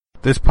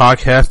This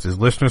podcast is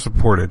listener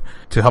supported.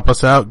 To help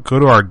us out, go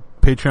to our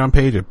Patreon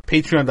page at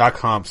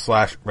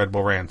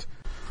patreon.com/RedBullRant.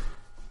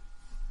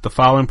 The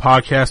following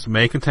podcast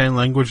may contain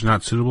language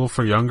not suitable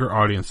for younger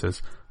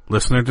audiences.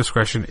 Listener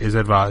discretion is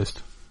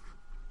advised.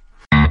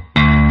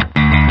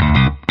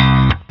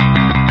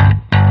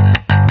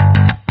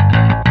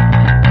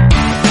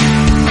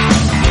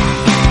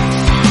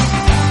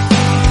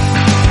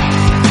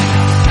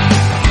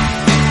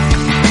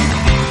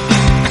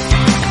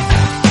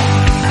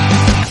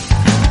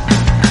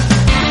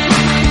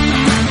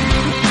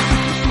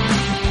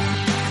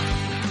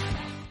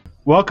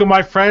 Welcome,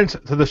 my friends,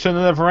 to the show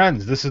that never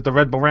ends. This is the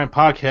Red Bull Rant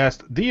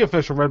Podcast, the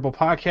official Red Bull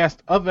podcast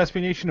of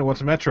SB Nation and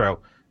What's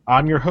Metro.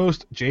 I'm your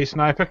host, Jason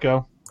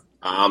Ipico.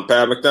 I'm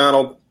Pat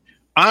McDonald.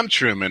 I'm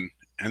Truman,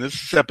 and this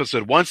is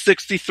episode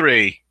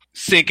 163,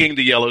 Sinking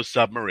the Yellow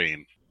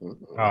Submarine.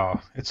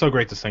 Oh, it's so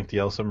great to sink the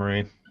Yellow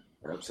Submarine.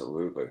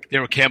 Absolutely. They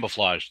were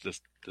camouflaged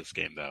this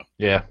game, though.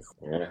 Yeah.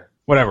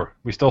 Whatever.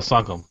 We still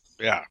sunk them.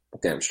 Yeah.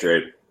 Damn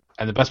straight.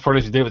 And the best part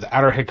is we did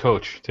without our head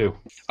coach, too.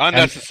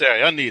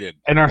 Unnecessary, unneeded.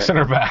 And our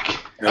center back.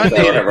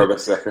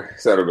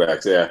 Center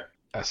backs,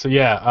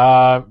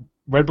 yeah.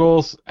 Red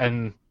Bulls,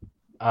 and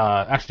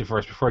actually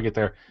first, before I get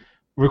there,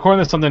 we're recording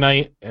this Sunday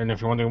night, and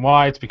if you're wondering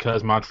why, it's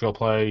because Montreal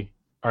coming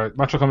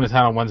to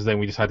town on Wednesday, and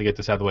we decided to get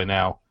this out of the way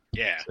now.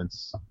 Yeah.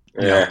 Since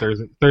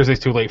Thursday's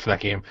too late for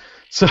that game.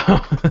 So,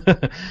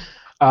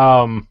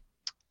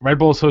 Red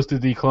Bulls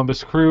hosted the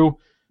Columbus Crew,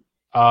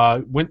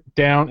 went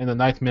down in the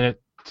 9th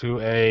minute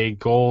to a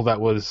goal that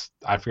was,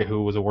 I forget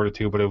who it was awarded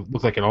to, but it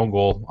looked like an own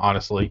goal,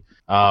 honestly.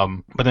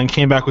 But then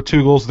came back with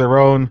 2 goals of their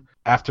own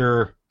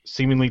after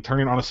seemingly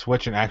turning on a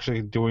switch and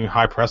actually doing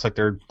high press like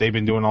they've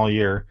been doing all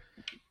year,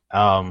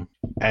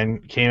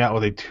 and came out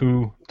with a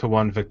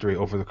 2-1 victory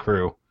over the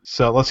Crew.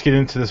 So let's get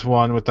into this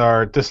one with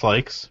our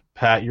dislikes.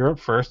 Pat, you're up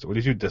first. What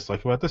did you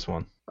dislike about this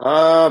one?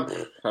 I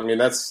mean,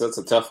 that's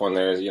a tough one.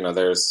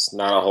 There's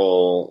not a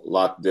whole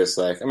lot to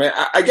dislike. I mean,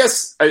 I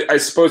guess I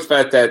suppose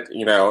that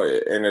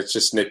and it's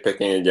just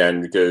nitpicking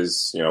again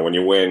because when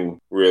you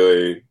win,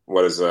 really,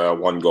 what does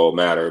one goal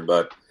matter?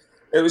 But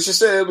it was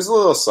a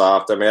little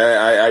soft. I mean,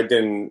 I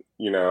didn't,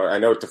 I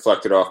know it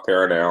deflected off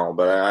Perenelle,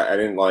 but I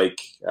didn't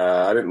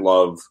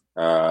love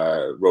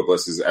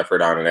Robles'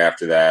 effort on it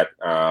after that.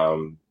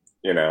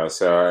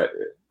 So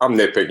I'm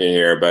nitpicking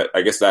here, but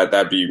I guess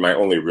that'd be my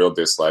only real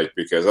dislike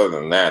because other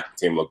than that, the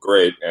team looked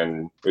great,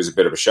 and it was a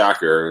bit of a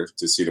shocker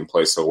to see them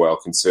play so well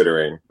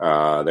considering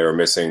they were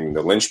missing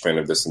the linchpin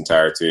of this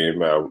entire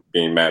team,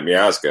 being Matt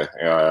Miazga.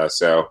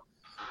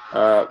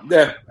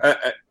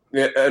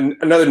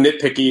 Another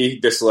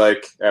nitpicky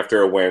dislike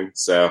after a win,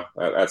 so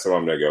that's what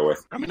I'm going to go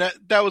with. I mean,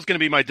 that was going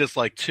to be my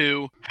dislike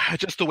too,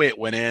 just the way it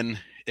went in.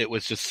 It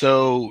was just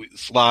so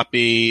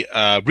sloppy.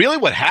 Really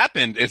what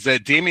happened is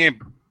that Damian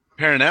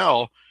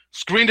Perenelle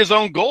screened his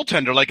own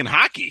goaltender like in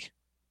hockey.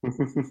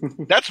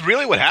 That's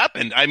really what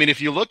happened. I mean, if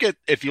you look at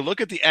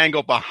the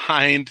angle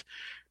behind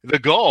the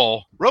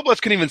goal, Robles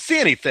couldn't even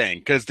see anything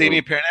because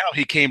Damian Perenelle,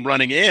 he came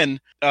running in.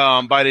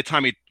 By the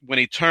time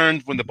when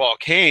the ball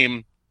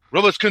came,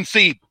 Robles couldn't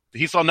see.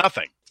 He saw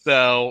nothing.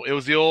 So it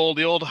was the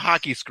old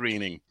hockey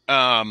screening.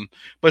 But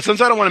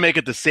since I don't want to make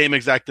it the same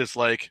exact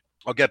dislike,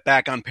 I'll get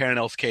back on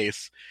Perenelle's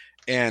case,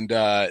 and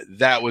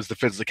that was the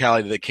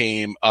physicality that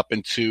came up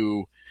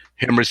into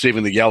him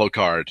receiving the yellow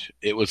card.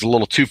 It was a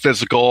little too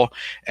physical,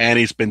 and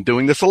he's been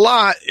doing this a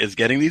lot, is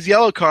getting these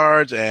yellow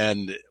cards,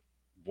 and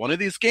one of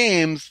these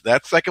games,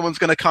 that second one's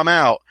going to come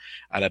out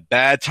at a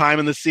bad time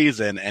in the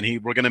season, and he's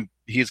going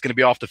to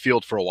be off the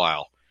field for a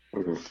while.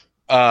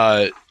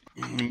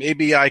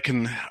 Maybe I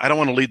don't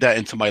want to lead that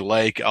into my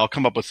like. I'll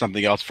come up with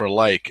something else for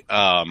like.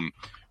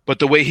 But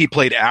the way he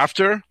played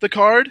after the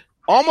card,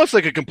 almost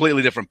like a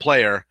completely different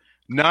player,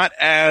 not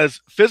as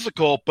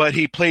physical, but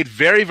he played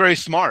very, very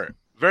smart.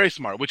 Very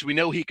smart, which we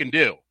know he can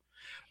do.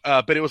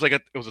 But it was a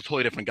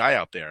totally different guy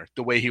out there.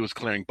 The way he was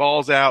clearing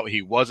balls out,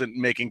 he wasn't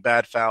making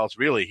bad fouls.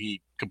 Really,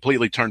 he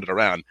completely turned it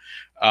around.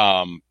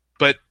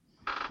 But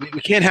we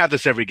can't have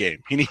this every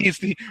game. He needs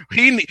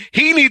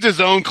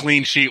his own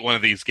clean sheet one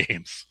of these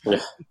games.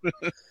 Yeah.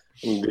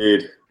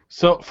 Indeed.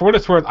 So, for what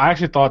it's worth, I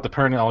actually thought the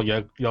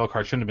Perenelle yellow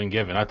card shouldn't have been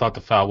given. I thought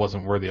the foul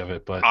wasn't worthy of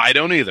it, but I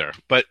don't either.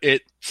 But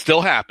it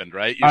still happened,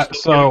 right? You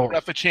still give the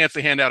ref a chance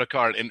to hand out a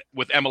card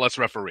with MLS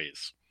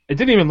referees. It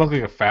didn't even look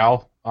like a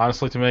foul,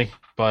 honestly, to me.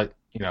 But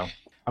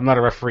I'm not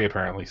a referee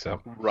apparently, so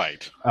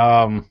right.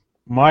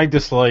 My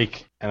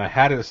dislike, and I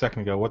had it a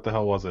second ago. What the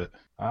hell was it?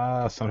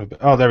 Oh,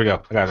 there we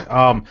go. I got it.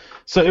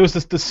 So it was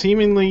the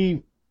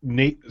seemingly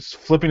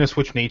flipping a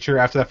switch nature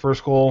after that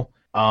first goal.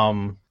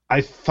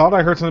 I thought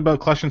I heard something about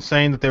Kleshin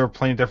saying that they were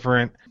playing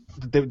different.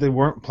 They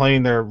weren't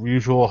playing their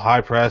usual high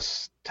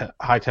press,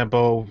 high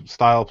tempo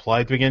style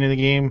play at the beginning of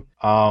the game.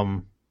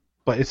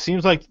 But it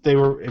seems like they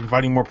were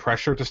inviting more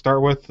pressure to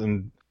start with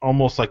and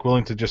almost like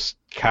willing to just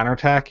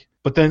counterattack.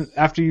 But then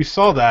after you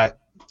saw that,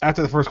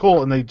 after the first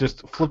goal, and they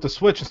just flipped the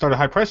switch and started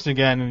high pressing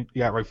again, and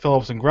you got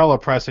Phillips and Grella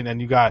pressing,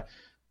 and you got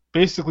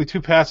basically 2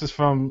 passes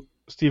from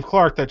Steve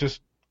Clark that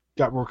just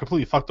were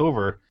completely fucked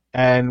over.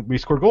 and we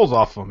scored goals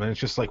off them. And it's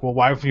just like, well,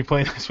 why would you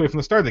play this way from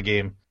the start of the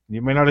game?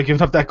 You may not have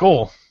given up that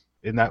goal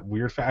in that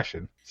weird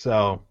fashion.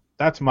 So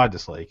that's my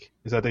dislike,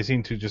 is that they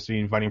seem to just be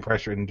inviting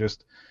pressure and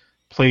just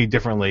play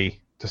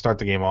differently to start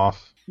the game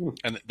off.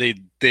 And they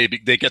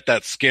get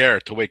that scare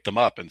to wake them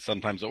up, and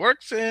sometimes it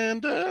works,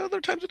 and other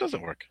times it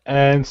doesn't work.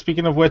 And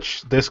speaking of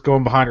which, this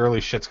going behind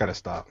early shit's got to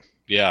stop.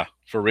 Yeah,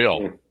 for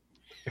real.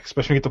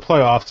 Especially when you get the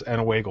playoffs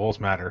and away goals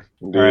matter.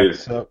 Indeed. All right,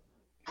 so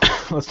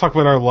let's talk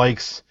about our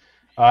likes.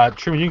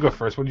 Truman, you go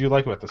first. What did you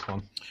like about this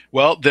one?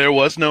 Well, there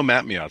was no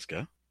Matt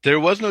Miazga. There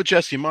was no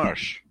Jesse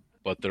Marsh.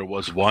 But there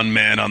was one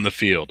man on the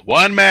field.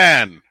 One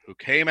man who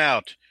came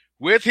out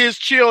with his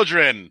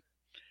children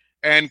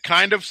and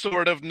kind of,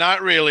 sort of,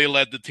 not really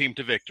led the team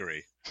to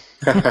victory.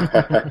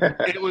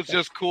 It was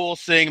just cool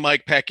seeing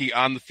Mike Pecky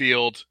on the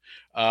field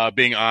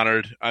being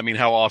honored. I mean,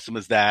 how awesome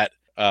is that?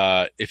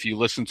 If you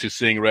listen to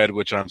Seeing Red,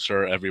 which I'm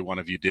sure every one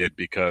of you did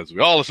because we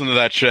all listen to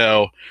that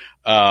show,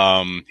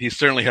 he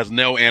certainly has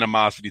no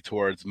animosity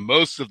towards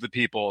most of the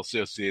people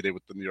associated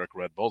with the New York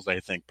Red Bulls. I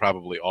think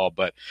probably all,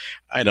 but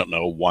I don't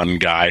know, one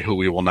guy who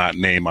we will not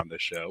name on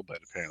this show, but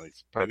apparently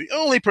he's probably the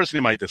only person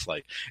he might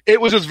dislike.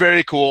 It was just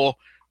very cool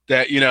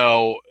that,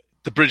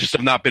 the bridges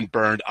have not been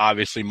burned.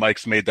 Obviously,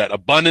 Mike's made that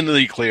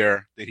abundantly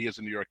clear that he is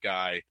a New York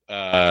guy.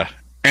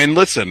 And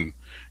listen,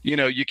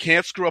 you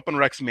can't screw up on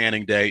Rex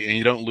Manning Day and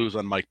you don't lose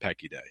on Mike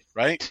Pecky Day,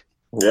 right?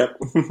 Yep.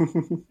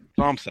 That's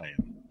all I'm saying.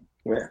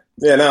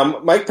 Yeah. Now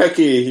Mike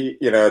Pecky,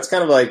 it's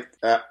kind of like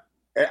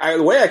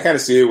the way I kind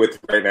of see it with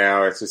right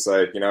now. It's just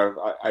like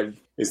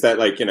is that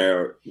like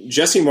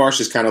Jesse Marsh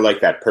is kind of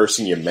like that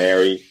person you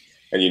marry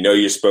and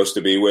you're supposed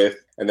to be with,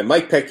 and then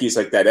Mike Pecky is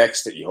like that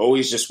ex that you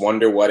always just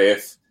wonder what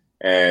if,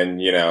 and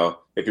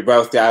if you're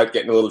both out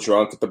getting a little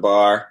drunk at the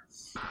bar,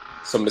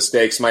 some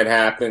mistakes might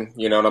happen.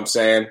 You know what I'm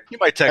saying? You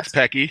might text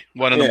Pecky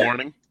 1 in the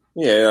morning.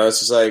 Yeah, it's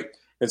just like,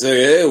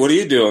 hey, what are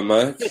you doing,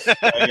 Mike?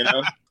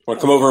 Want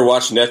to come over and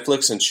watch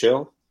Netflix and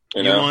chill?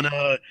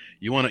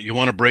 You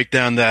want to break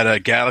down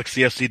that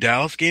Galaxy FC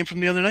Dallas game from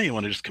the other night? You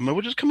want to just come over?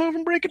 We'll just come over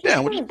and break it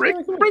down. We'll just break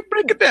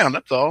it down.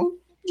 That's all.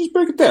 Just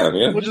break it down.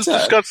 Yeah. We'll just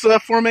discuss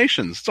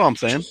formations. That's all I'm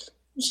saying.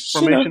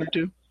 Formation or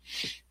two.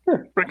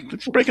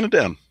 Just breaking it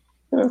down.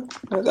 Yeah.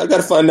 I got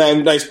to find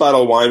a nice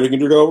bottle of wine we can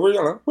drink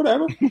over.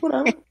 Whatever.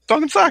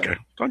 Talking soccer.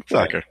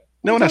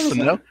 No one has to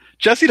know.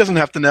 Jesse doesn't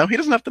have to know. He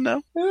doesn't have to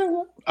know.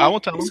 Yeah. I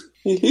won't tell him.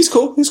 He's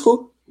cool.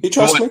 He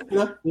trusts me.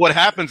 What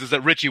happens is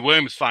that Richie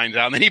Williams finds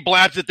out, and then he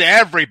blabs it to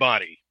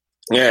everybody.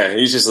 Yeah,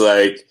 he's just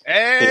like...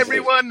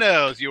 Everyone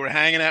knows you were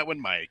hanging out with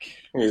Mike.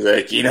 He's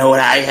like, you know what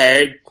I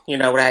heard? You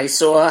know what I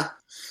saw?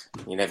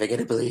 You're never going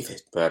to believe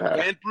it. But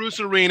and Bruce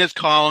Arena's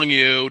calling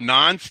you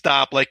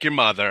nonstop like your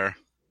mother.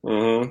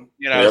 Mm-hmm.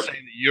 Saying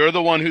that you're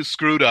the one who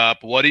screwed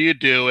up. What are you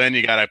doing?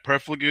 You got a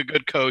perfectly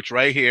good coach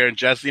right here, and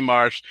Jesse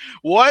Marsh.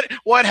 What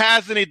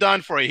hasn't he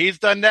done for you? He's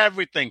done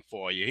everything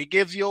for you. He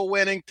gives you a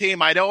winning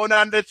team. I don't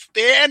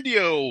understand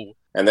you.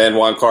 And then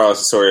Juan Carlos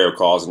Osorio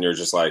calls, and you're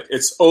just like,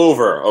 it's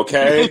over,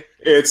 okay?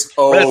 It's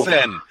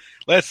over.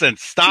 Listen,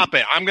 stop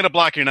it. I'm going to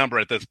block your number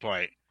at this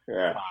point.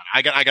 Yeah.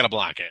 I got to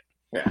block it.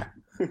 Yeah.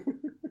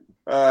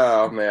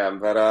 Oh, man.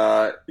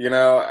 But,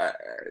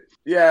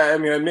 yeah, I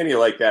mean, many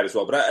like that as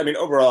well. But, I mean,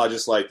 overall, I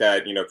just like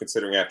that,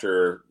 considering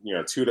after,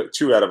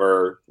 two out of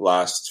our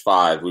last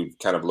 5, we've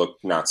kind of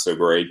looked not so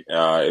great.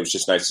 It was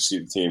just nice to see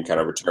the team kind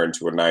of return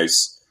to a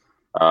nice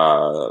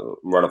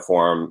run of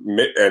form.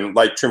 And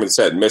like Truman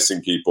said,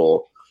 missing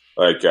people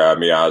like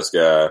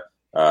Miazga,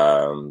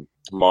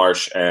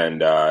 Marsh,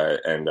 and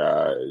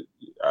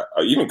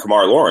even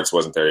Kamar Lawrence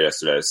wasn't there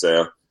yesterday.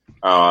 So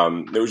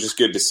it was just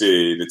good to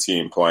see the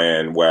team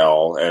playing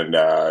well and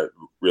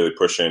really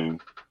pushing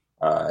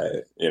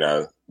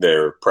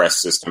their press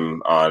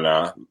system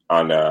on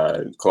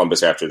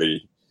Columbus after the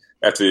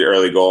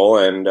early goal,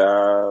 and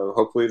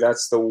hopefully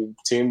that's the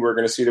team we're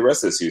going to see the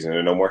rest of the season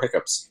and no more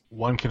hiccups.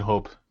 One can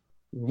hope.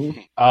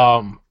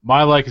 Mm-hmm.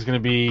 My like is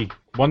going to be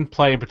one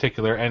play in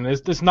particular, and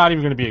this is not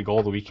even going to be a goal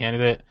of the week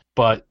candidate,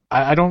 but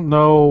I don't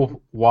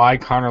know why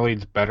Connor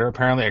Leeds better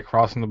apparently at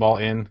crossing the ball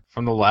in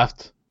from the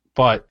left,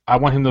 but I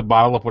want him to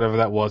bottle up whatever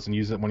that was and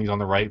use it when he's on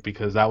the right,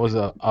 because that was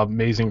an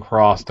amazing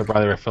cross to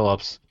Bradley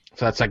Phillips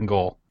for that second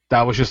goal.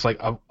 That was just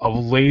like a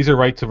laser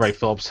right to Wright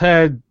Phillips'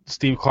 head.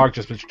 Steve Clark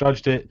just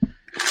misjudged it.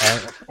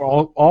 And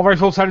all Wright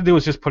Phillips had to do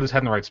was just put his head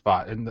in the right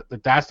spot. And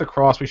that's the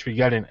cross we should be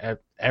getting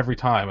every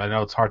time. I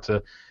know it's hard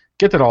to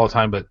get that all the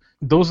time, but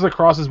those are the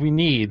crosses we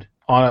need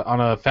on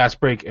a fast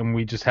break, and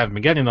we just haven't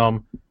been getting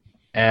them.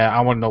 And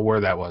I want to know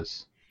where that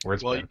was, where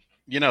it's been.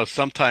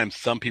 Sometimes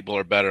some people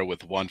are better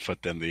with one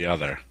foot than the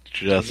other.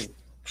 Just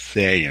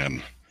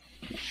saying.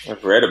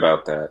 I've read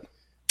about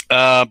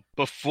that.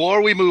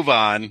 Before we move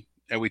on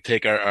and we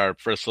take our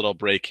first little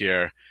break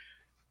here,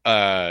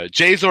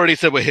 Jay's already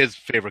said what his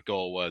favorite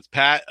goal was.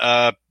 Pat,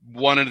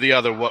 one or the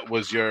other, what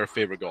was your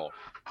favorite goal?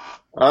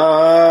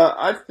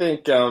 I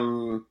think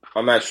I'm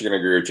actually going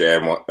to agree with Jay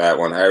on that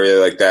one. I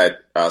really like that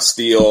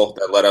steal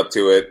that led up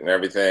to it and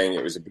everything.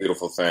 It was a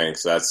beautiful thing.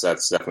 So that's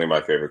definitely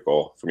my favorite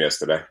goal from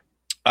yesterday.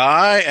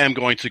 I am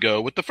going to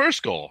go with the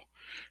first goal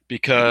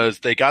because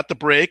they got the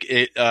break.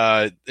 It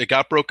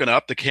got broken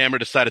up. The camera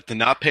decided to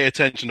not pay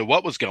attention to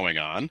what was going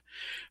on.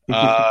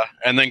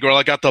 And then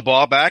Gorla got the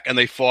ball back, and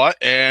they fought,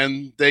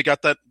 and they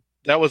got that.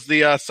 That was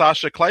the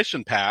Sasha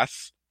Kleishen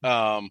pass,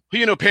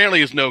 who,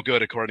 apparently is no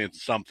good according to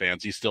some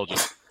fans. He's still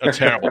just a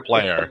terrible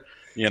player,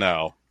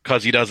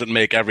 because he doesn't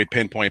make every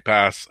pinpoint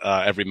pass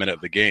every minute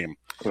of the game.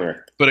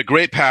 Sure. But a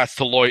great pass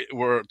to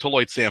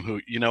Lloyd Sam,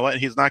 who, you know what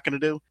he's not going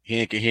to do? He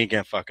ain't going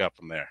to fuck up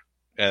from there.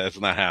 It's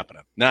not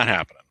happening. Not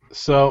happening.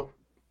 So,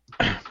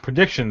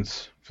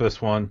 predictions for this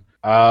one.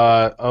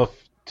 Of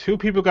two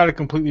people got it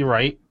completely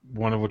right,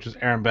 one of which was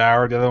Aaron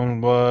Bauer, the other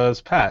one was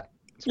Pat.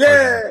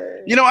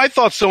 Yay! I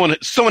thought someone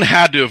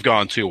had to have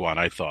gone 2-1,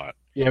 I thought.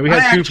 Yeah, we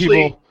had two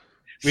people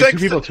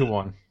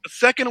 2-1.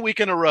 Second week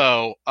in a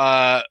row,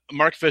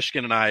 Mark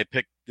Fishkin and I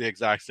picked the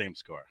exact same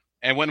score.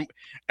 And when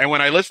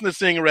I listened to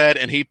Seeing Red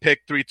and he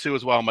picked 3-2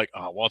 as well, I'm like,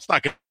 oh, well, it's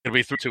not going to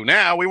be 3-2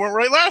 now. We weren't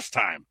right last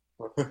time.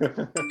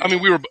 I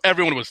mean,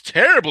 everyone was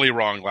terribly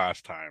wrong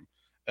last time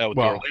with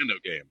the Orlando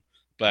game.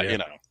 But,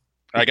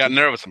 I got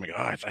nervous. I'm like,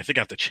 oh, I think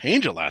I have to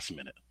change it last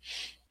minute.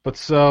 But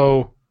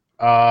so,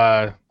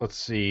 let's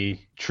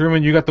see.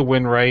 Truman, you got the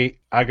win right.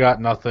 I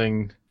got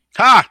nothing.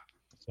 Ha!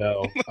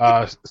 So,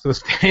 the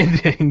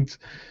standings.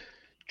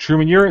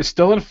 Truman, you're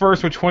still in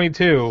first with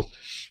 22.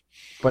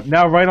 But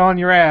now right on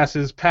your ass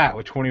is Pat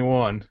with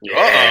 21. Yeah.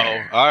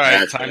 Uh-oh. All right,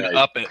 that's time to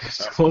up it.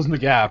 Just closing the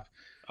gap.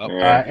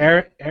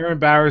 Aaron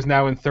Bauer is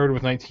now in third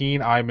with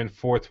 19. I'm in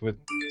fourth with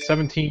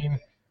 17.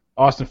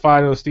 Austin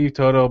Fido, Steve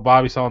Toto,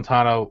 Bobby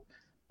Salentano,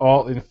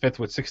 all in fifth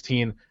with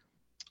 16.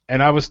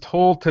 And I was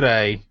told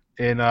today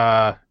in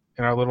our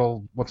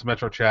little What's a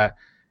Metro chat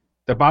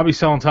that Bobby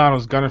Salentano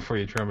is gunning for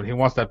you, Truman. He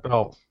wants that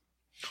belt.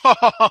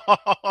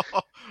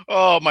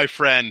 Oh, my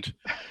friend.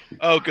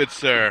 Oh, good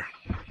sir.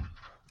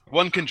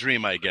 One can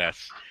dream, I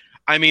guess.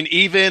 I mean,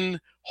 even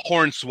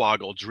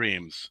Hornswoggle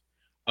dreams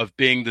of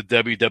being the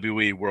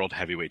WWE World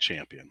Heavyweight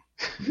Champion.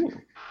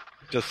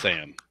 Just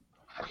saying.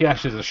 He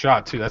actually has a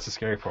shot, too. That's the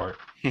scary part.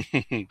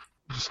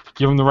 Just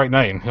give him the right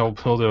night, and he'll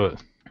do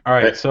it. All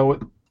right, so...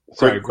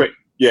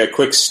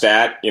 Quick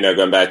stat,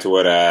 going back to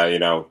what,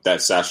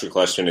 that Sasha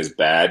question is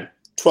bad.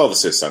 12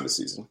 assists on the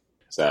season.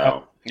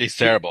 So... He's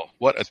terrible.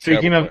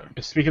 Speaking of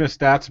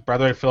stats,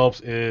 Bradley Phillips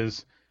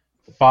is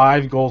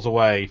 5 goals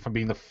away from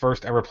being the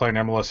first ever player in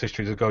MLS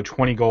history to go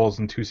 20 goals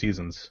in 2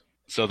 seasons.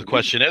 So the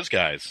question is,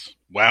 guys,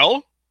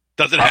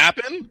 does it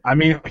happen? I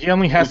mean, he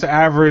only has to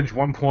average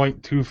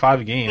 1.25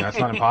 a game. That's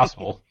not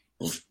impossible.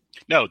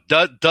 No,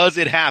 does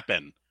it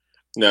happen?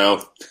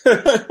 No.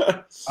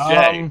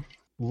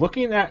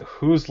 Looking at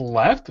who's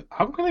left,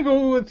 I'm going to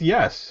go with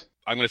yes.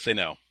 I'm going to say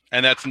no.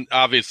 And that's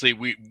obviously,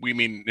 we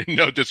mean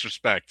no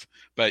disrespect,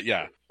 but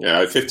yeah.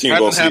 Yeah, 15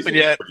 goals happened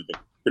yet.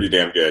 Pretty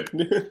damn good.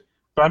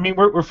 But I mean,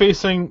 we're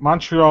facing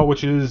Montreal,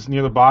 which is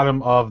near the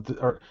bottom of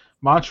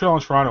Montreal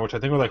and Toronto, which I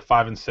think are like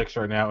 5 and 6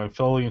 right now, and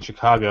Philly and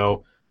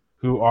Chicago,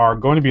 who are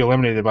going to be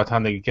eliminated by the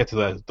time they get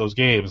to those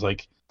games.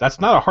 Like, that's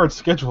not a hard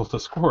schedule to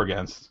score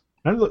against.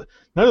 None of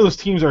those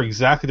teams are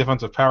exactly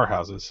defensive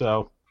powerhouses.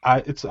 So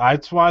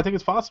it's why I think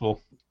it's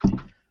possible.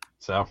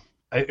 So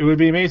it would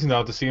be amazing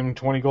though to see him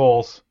 20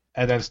 goals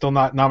and then still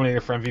not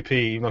nominated for MVP,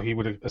 even though he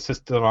would have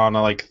assisted on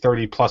like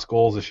 30 plus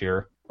goals this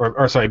year.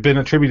 Or sorry, been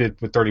attributed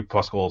with 30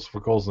 plus goals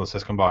for goals and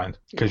assists combined.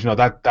 Because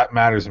that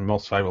matters in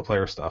most valuable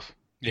player stuff.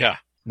 Yeah.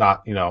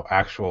 Not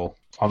actual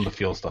on the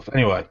field stuff.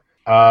 Anyway,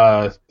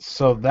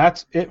 so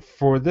that's it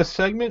for this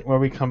segment.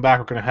 When we come back,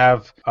 we're going to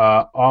have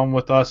on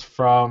with us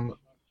from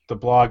the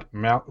blog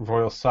Mount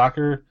Royal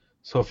Soccer,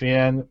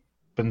 Sofiane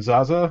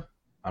Benzaza.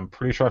 I'm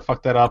pretty sure I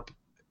fucked that up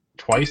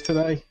twice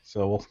today,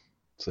 so we'll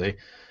see.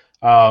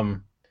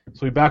 So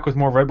we'll be back with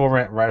more Red Bull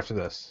Rant right after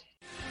this.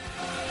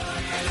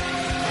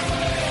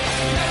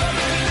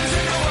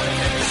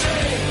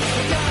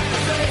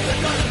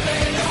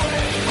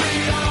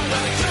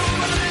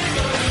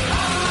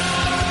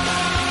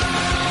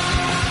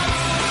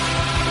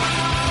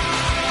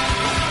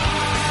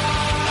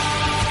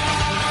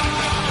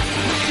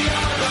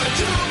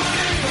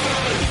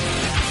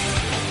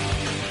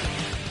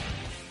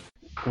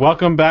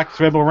 Welcome back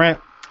to Red Bull Rant.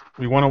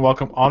 We want to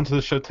welcome onto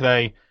the show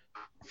today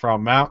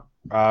from Mount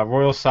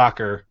Royal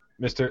Soccer,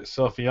 Mr.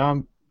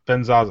 Sofiane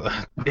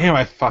Benzaza. Damn,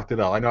 I fucked it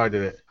up. I know I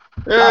did it.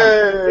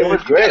 Hey, it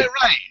was great. You got it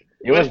right.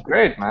 It was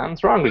great, man.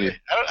 What's wrong with you?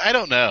 I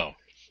don't know.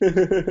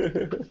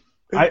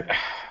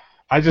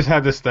 I just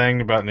had this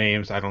thing about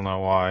names. I don't know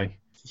why.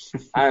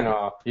 I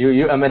know.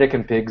 You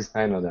American pigs.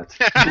 I know that.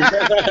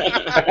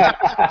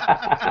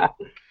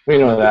 We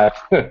know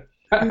that.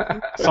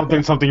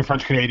 something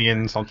French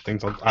Canadian,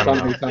 something. I don't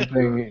know.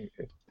 Something.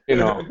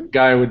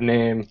 Guy with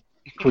name.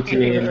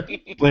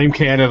 Poutine. Blame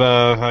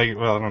Canada. I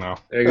don't know.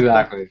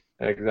 Exactly.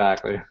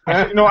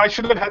 I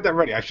should have had that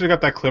ready. I should have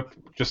got that clip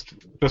just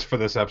for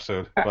this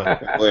episode.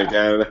 But Blame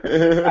Canada.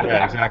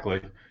 Yeah, exactly.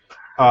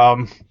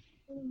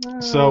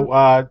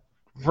 So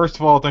first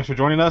of all, thanks for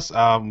joining us.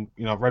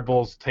 Red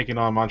Bull's taking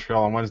on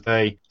Montreal on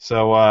Wednesday,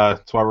 so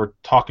that's why we're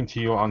talking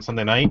to you on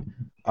Sunday night.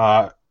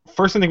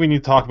 first thing we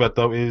need to talk about,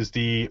 though, is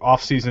the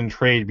off-season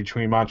trade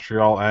between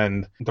Montreal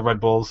and the Red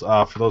Bulls.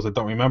 For those that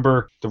don't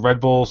remember, the Red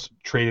Bulls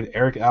traded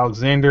Eric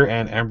Alexander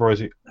and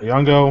Ambroise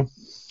Oyongo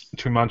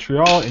to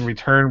Montreal. In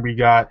return, we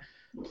got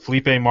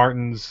Felipe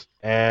Martins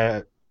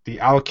at the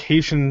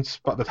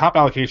top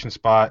allocation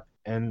spot,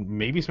 and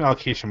maybe some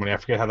allocation money. I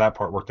forget how that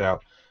part worked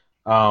out.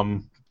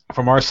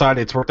 From our side,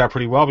 it's worked out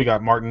pretty well. We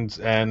got Martins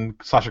and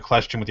Sasha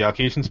Kleshchin with the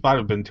allocation spot,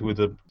 who've been two of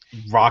the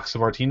rocks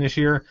of our team this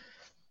year.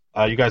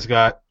 You guys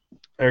got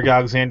Eric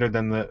Alexander,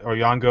 then the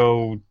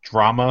Oyongo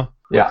drama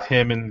with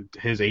him and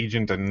his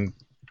agent and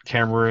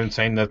Cameroon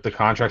saying that the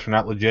contracts are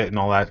not legit and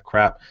all that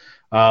crap.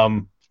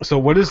 So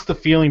what has the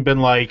feeling been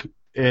like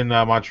in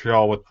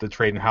Montreal with the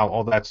trade and how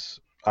all that's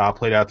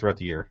played out throughout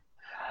the year?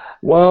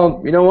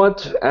 Well, you know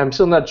what? I'm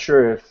still not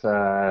sure if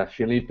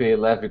Felipe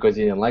left because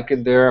he didn't like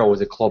it there, or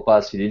was it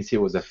Klopas he didn't see it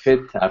was a fit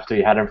after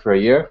he had him for a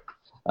year.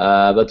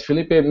 But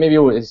Felipe, maybe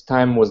his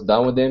time was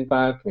done with the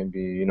Impact.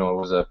 Maybe, it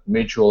was a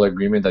mutual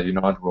agreement that,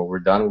 we're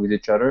done with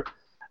each other.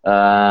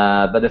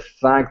 But the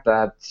fact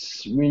that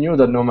we knew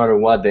that no matter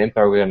what, the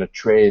Impact were going to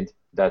trade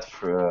that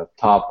for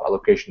top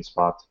allocation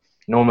spot,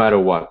 no matter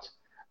what.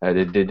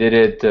 They did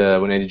it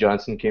when Eddie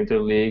Johnson came to the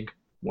league,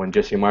 when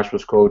Jesse Marsh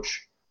was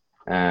coach.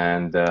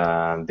 And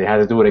they had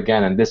to do it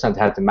again, and this time they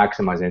had to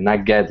maximize it and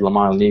not get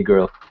Lamar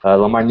Neagle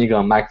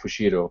and Mike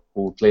Fushiro,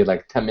 who played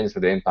like 10 minutes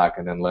for the Impact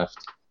and then left.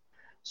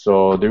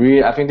 So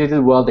I think they did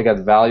well. They got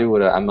value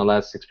with an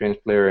MLS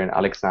experienced player in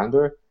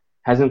Alexander.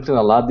 Hasn't played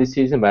a lot this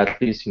season, but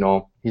at least,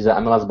 he's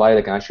an MLS buyer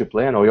that can actually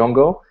play. And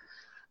Oyongo,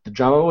 the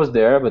drama was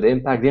there, but the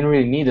Impact didn't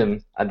really need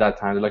him at that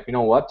time. They're like, you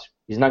know what?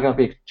 He's not going to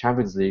play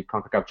Champions League,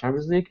 CONCACAF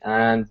Champions League,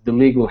 and the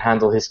league will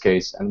handle his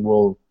case and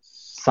will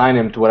sign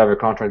him to whatever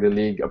contract the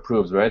league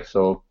approves, right?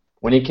 So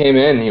when he came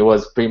in, he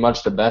was pretty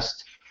much the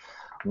best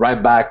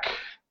right back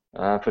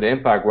for the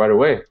Impact right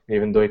away,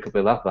 even though he could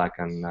play left back.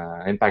 And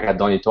Impact had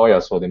Donny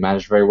Toya, so they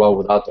managed very well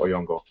without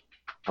Oyongo.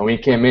 And when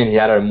he came in, he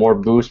had a more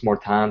boost, more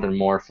talent, and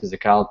more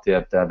physicality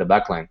at the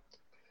back line.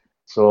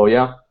 So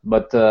yeah,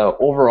 but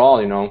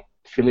overall,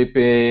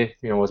 Felipe,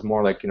 was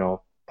more like,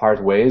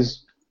 part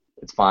ways.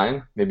 It's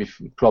fine. Maybe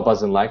Klopp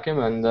doesn't like him,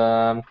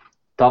 and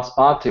tough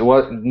spot. It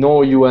was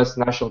no U.S.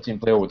 national team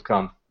player would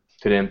come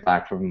to the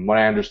Impact, from what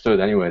I understood,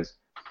 anyways.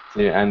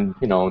 Yeah, and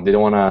they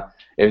don't want to.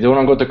 If they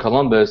want to go to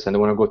Columbus and they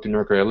want to go to New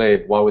York or LA,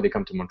 why would they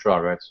come to Montreal,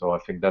 right? So I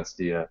think that's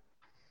the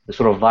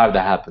sort of vibe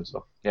that happens.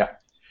 So yeah.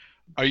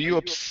 Are you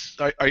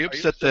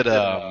upset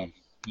that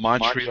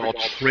Montreal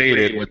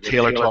traded what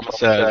Taylor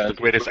Thomas as the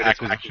greatest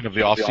acquisition of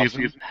the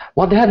offseason?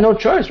 Well, they had no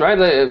choice,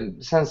 right?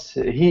 Since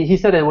he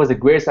said it was the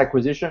greatest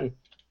acquisition.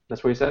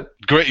 That's what he said.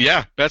 Great,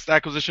 yeah, best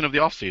acquisition of the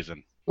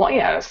offseason. Well,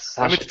 yes.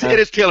 I mean, it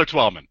is Taylor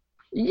Twellman.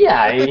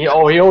 Yeah, he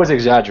always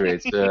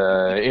exaggerates,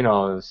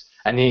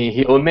 and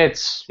he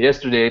omits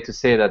yesterday to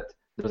say that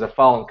there was a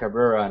foul on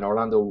Cabrera and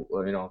Orlando,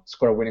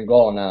 scored a winning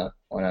goal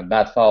on a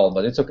bad foul,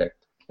 but it's okay.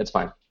 It's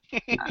fine.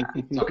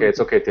 It's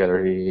okay,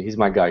 Taylor. He's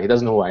my guy. He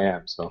doesn't know who I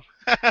am, so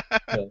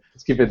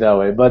let's keep it that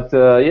way. But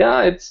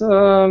yeah, it's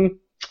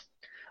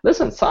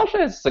listen,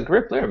 Sasha is a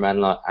great player,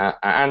 man.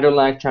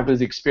 Underlying Champions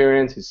League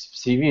experience, his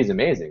CV is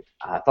amazing.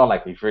 I thought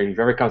like if he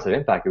ever comes to the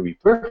Impact, it would be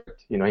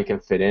perfect. He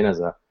can fit in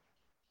as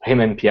him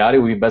and Piatti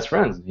would be best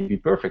friends. He'd be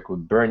perfect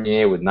with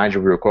Bernier, with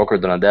Nigel Reo-Coker,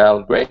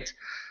 Donadel, great.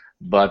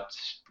 But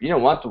you know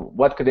what?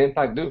 What could the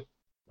Impact do?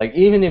 Like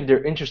even if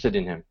they're interested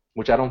in him,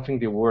 which I don't think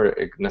they were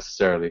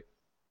necessarily,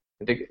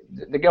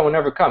 the guy will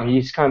never come.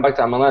 He's coming back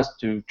to MLS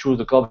to choose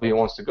the club he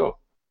wants to go.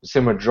 The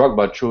same way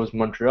Drogba chose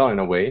Montreal in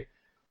a way.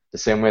 The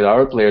same way that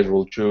our players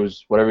will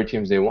choose whatever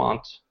teams they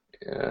want,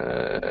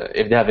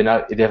 if they have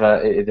enough, if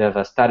they have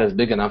a status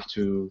big enough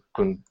to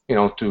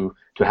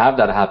have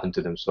that happen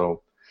to them.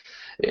 So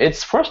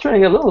it's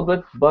frustrating a little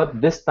bit, but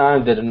this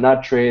time they did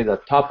not trade a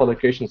top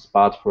allocation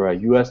spot for a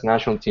U.S.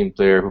 national team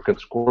player who can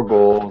score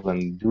goals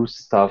and do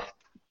stuff,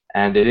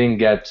 and they didn't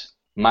get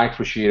Mike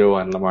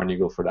Fushiro and Lamar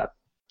Neagle for that.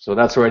 So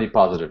that's already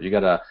positive. You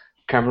got a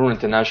Cameroon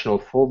international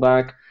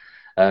fullback,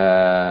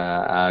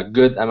 a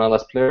good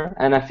MLS player,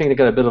 and I think they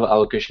got a bit of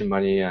allocation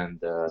money,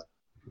 and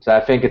so I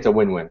think it's a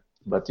win-win.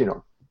 But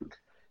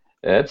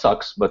it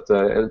sucks, but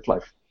it's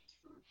life.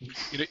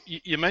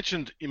 You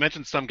mentioned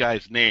some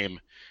guy's name.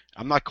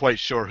 I'm not quite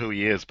sure who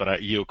he is,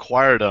 but you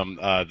acquired him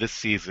this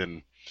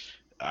season.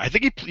 I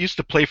think he used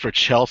to play for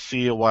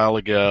Chelsea a while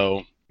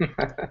ago.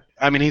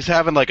 I mean, he's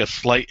having like a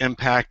slight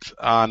impact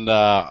on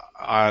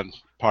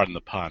pardon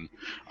the pun,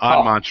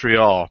 on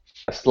Montreal.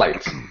 A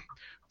slight.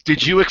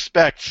 Did you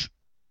expect?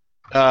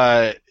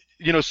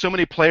 So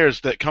many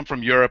players that come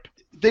from Europe,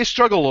 they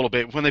struggle a little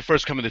bit when they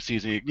first come into the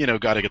season.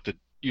 Got to get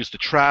used to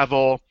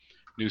travel,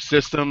 new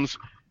systems.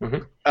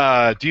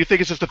 Mm-hmm. Do you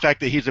think it's just the fact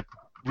that he's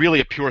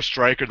really a pure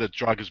striker that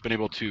Drog has been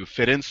able to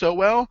fit in so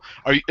well?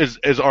 Are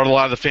a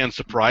lot of the fans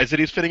surprised that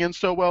he's fitting in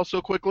so well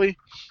so quickly?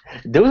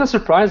 There was a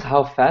surprise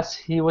how fast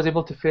he was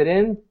able to fit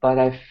in, but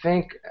I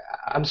think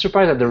I'm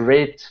surprised at the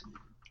rate.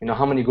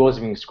 How many goals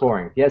he's been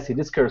scoring. Yes, he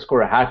did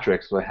score a hat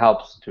trick, so it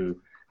helps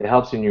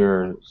in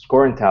your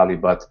scoring tally,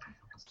 but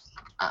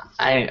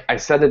I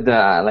said it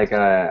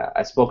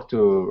I spoke to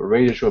a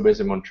radio show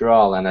based in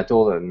Montreal, and I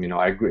told him,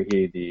 I agree.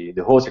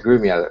 The host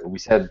agreed with me. We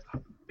said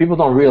people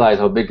don't realize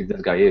how big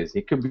this guy is.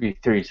 He could be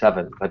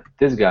 37, but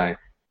this guy,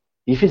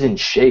 if he's in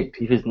shape,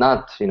 if he's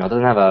not,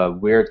 doesn't have a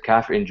weird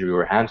calf injury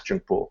or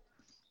hamstring pull,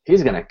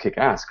 he's gonna kick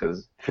ass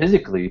because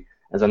physically,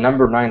 as a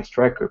number 9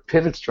 striker,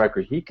 pivot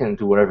striker, he can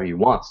do whatever he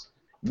wants.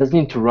 He doesn't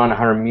need to run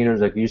 100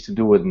 meters like he used to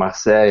do with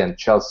Marseille and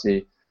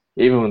Chelsea.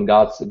 Even with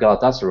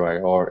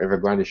Galatasaray or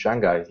Evergrande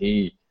Shanghai,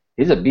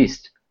 he's a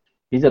beast.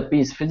 He's a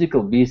beast,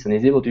 physical beast, and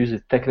he's able to use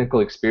his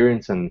technical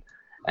experience and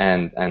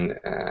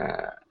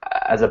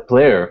as a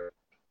player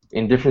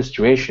in different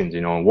situations.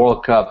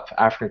 World Cup,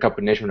 African Cup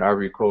of Nations with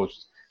Ivory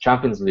Coast,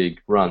 Champions League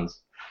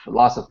runs,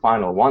 lost a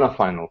final, won a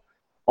final.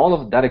 All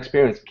of that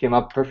experience came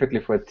up perfectly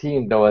for a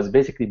team that was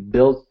basically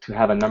built to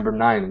have a number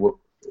 9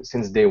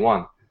 since day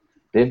one.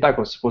 The Impact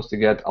was supposed to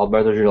get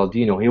Alberto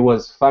Giraldino. He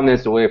was 5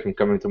 minutes away from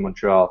coming to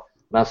Montreal.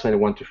 That's when he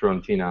went to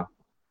Fiorentina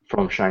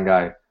from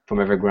Shanghai, from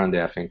Evergrande,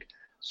 I think.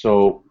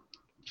 So,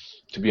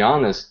 to be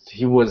honest,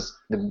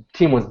 the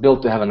team was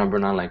built to have a number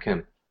 9 like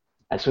him.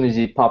 As soon as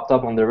he popped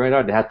up on the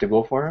radar, they had to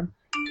go for him.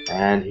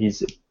 And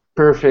he's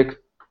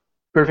perfect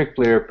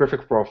player,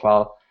 perfect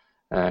profile,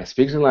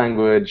 speaks the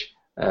language,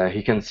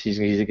 he can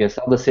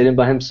sell the stadium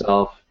by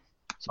himself.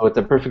 So it's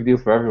a perfect deal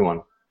for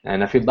everyone.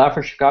 And I feel bad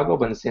for Chicago,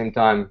 but at the same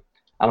time,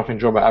 I don't think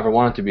Drogba ever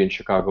wanted to be in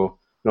Chicago,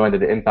 knowing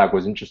that the Impact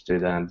was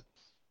interested. And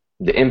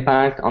the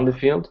impact on the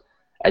field,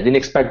 I didn't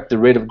expect the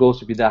rate of goals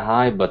to be that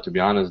high, but to be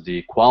honest,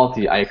 the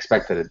quality, I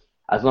expected it.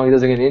 As long as he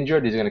doesn't get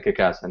injured, he's going to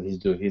kick ass, and he's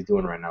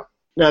doing right now.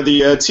 Now,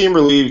 the team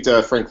relieved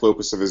Frank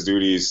Lopez of his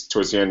duties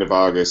towards the end of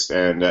August,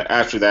 and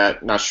after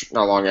that, not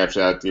long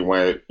after that,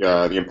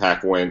 the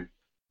Impact went,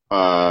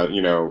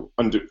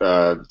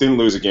 didn't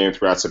lose a game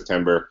throughout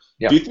September.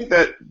 Yeah. Do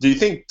you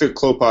think the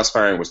Klopas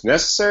firing was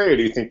necessary, or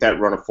do you think that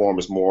run of form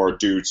was more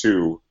due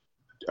to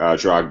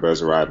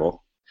Drogba's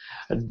arrival?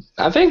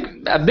 I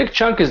think a big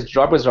chunk is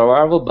Drogba's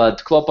arrival,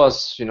 but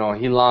Klopas,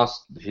 he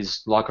lost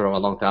his locker room a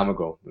long time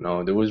ago.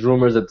 There was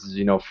rumors that,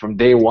 from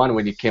day one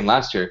when he came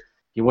last year,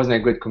 he wasn't a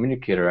great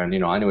communicator, and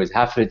anyways,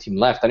 half of the team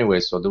left anyway,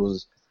 so there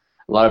was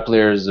a lot of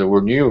players that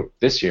were new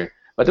this year.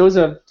 But there was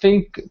a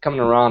thing coming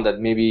around that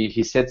maybe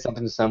he said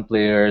something to some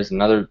players, and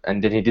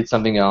then he did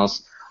something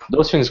else.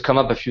 Those things come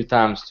up a few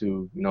times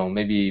to,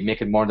 maybe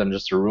make it more than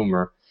just a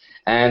rumor.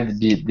 And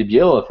the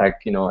Biello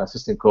effect,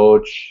 assistant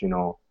coach,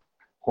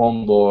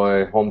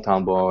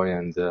 hometown boy,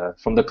 and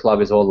from the club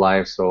his whole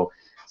life. So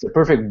it's a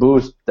perfect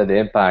boost that the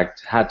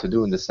Impact had to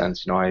do in this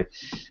sense.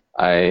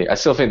 I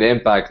still think the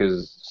Impact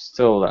is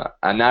still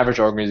an average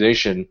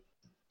organization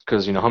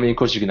because how many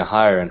coaches you're gonna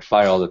hire and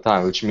fire all the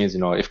time, which means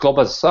if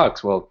Klopas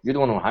sucks, well, you're the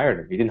one who hired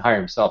him. He didn't hire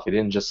himself. He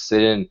didn't just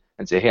sit in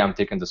and say, hey, I'm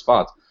taking the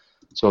spot.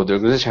 So the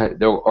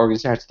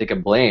organization has to take a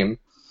blame,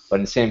 but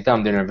at the same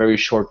time they're in a very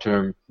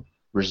short-term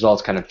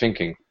results kind of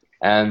thinking.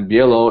 And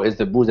Biello is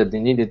the boost that they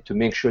needed to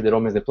make sure they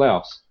don't miss the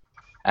playoffs,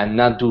 and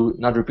not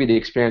repeat the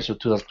experience of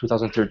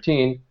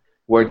 2013,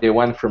 where they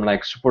went from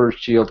Super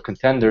Shield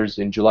contenders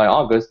in July,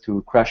 August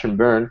to crash and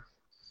burn,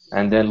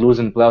 and then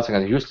losing playoffs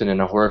against Houston in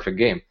a horrific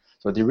game.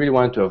 So they really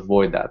wanted to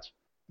avoid that,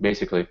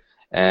 basically.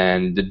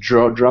 And the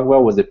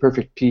Drogba was the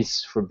perfect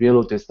piece for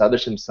Biello to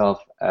establish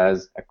himself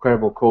as a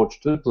credible coach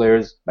to the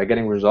players by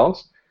getting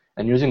results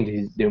and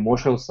using the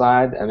emotional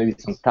side and maybe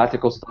some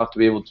tactical stuff to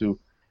be able to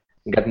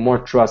get more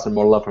trust and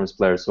more love from his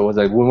players. So it was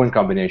a win-win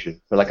combination,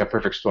 but a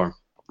perfect storm.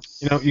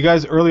 You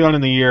guys early on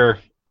in the year,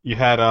 you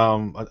had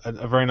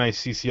a very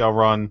nice CCL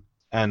run,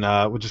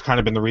 and which has kind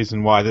of been the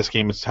reason why this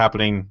game is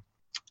happening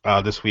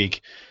this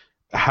week.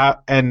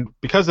 And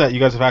because of that, you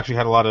guys have actually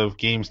had a lot of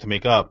games to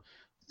make up.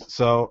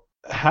 So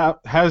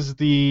has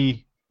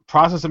the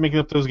process of making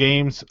up those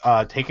games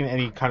taken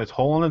any kind of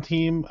toll on the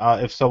team?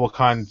 If so, what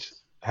kind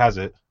has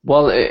it?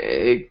 Well,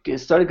 it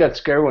started to get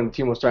scary when the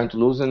team was starting to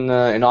lose in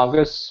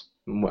August,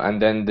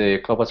 and then the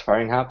Klopas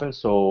firing happened.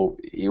 So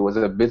it was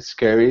a bit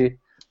scary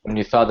when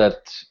you thought that,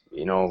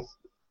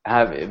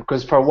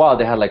 because for a while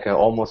they had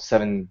almost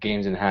 7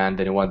 games in hand,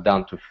 then it went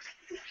down to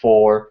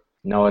 4.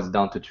 Now it's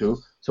down to 2.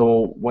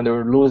 So when they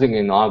were losing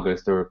in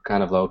August, they were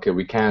kind of okay,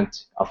 we can't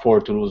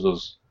afford to lose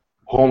those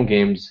home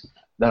games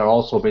that are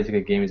also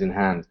basically games in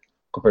hand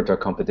compared to our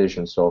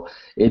competition. So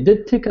it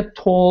did take a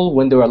toll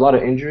when there were a lot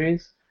of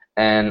injuries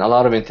and a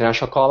lot of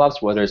international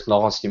call-ups, whether it's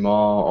Laurent Simon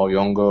or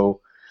Yongo,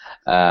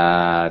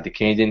 the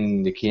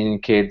Canadian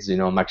kids,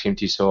 Maxime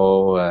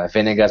Tissot,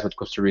 Venegas with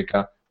Costa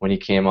Rica when he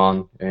came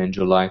on in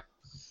July.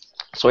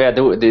 So yeah,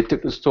 they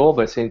took this toll,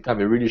 but at the same time,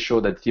 it really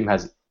showed that the team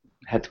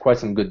had quite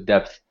some good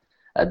depth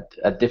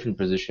at different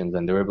positions,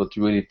 and they were able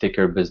to really take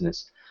care of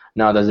business.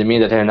 Now, does it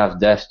mean that they have enough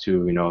depth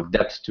to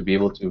be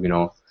able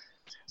to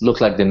look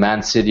like the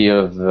Man City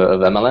of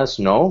MLS?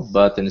 No,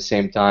 but at the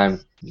same time,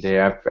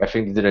 I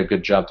think they did a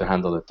good job to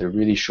handle it. They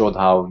really showed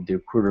how they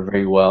recruited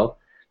very well,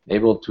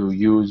 able to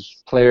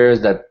use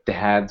players that they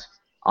had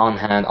on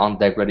hand, on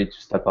deck, ready to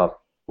step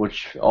up,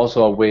 which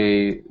also a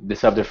way they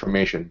set up their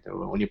formation.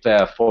 When you play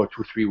a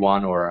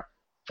 4-2-3-1 or a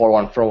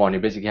 4-1-4-1, you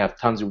basically have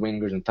tons of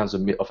wingers and tons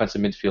of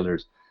offensive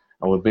midfielders.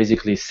 and with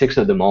basically 6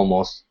 of them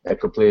almost that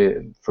could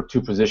play for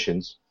 2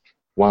 positions,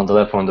 one on the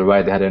left, one on the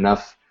right. They had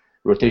enough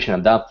rotation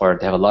at that part.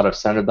 They have a lot of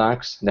center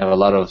backs. They have a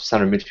lot of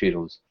center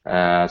midfielders.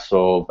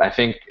 So I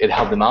think it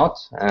helped them out,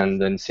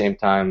 and at the same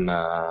time,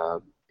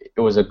 it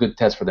was a good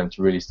test for them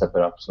to really step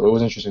it up. So it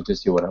was interesting to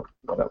see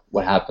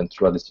what happened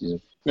throughout the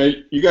season. Now,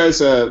 you guys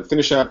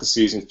finish out the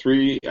season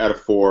 3 out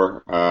of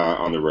 4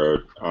 on the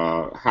road.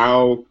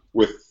 How,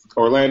 with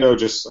Orlando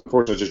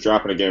unfortunately just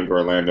dropping a game to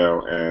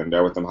Orlando and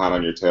with them hot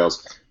on your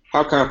tails,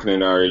 how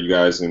confident are you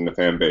guys in the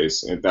fan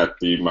base that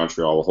the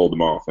Montreal will hold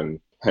them off and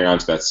hang on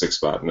to that 6th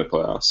spot in the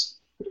playoffs?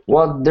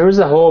 Well, there is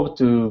a hope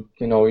to,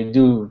 we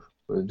do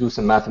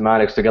some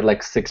mathematics to get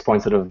like 6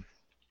 points out of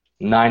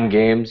 9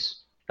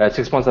 games,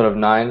 6 points out of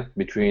 9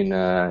 between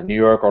New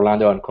York,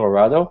 Orlando, and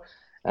Colorado.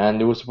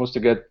 And it was supposed to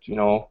get,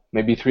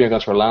 maybe 3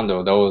 against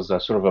Orlando. That was a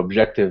sort of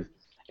objective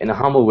in a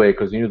humble way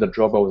because we knew that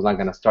Drogba was not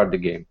going to start the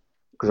game.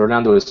 Because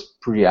Orlando is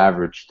pretty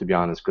average, to be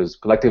honest, because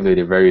collectively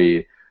they're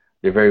very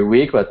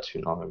weak, but,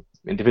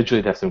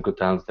 individually they have some good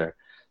talents there.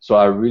 So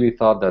I really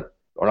thought that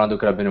Orlando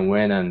could have been a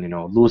win and,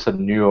 lose at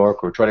New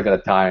York or try to get a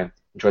tie and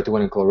try to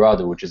win in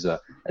Colorado, which is a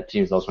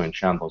team that's also in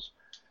shambles.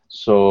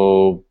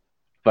 So,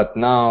 but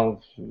now,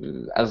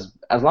 as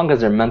long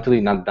as they're mentally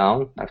not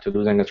down after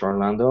losing against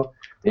Orlando,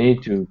 they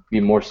need to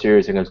be more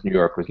serious against New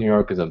York, because New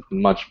York is a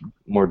much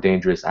more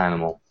dangerous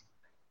animal,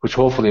 which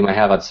hopefully might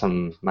have a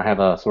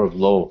sort of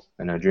low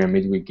during a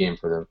midweek game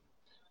for them,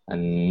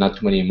 and not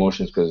too many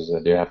emotions because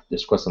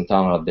there's quite some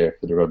talent out there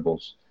for the Red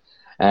Bulls.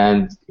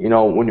 And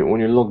when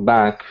you look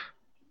back,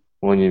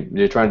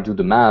 they're trying to do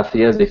the math,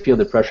 yes, they feel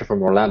the pressure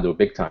from Orlando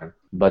big time,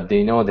 but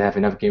they know they have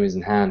enough games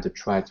in hand to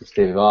try to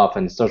stave it off,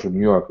 and it starts with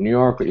New York. New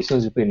York, as soon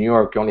as you play New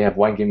York, you only have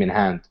 1 game in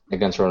hand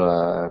against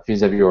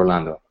vis-a-vis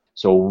Orlando.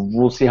 So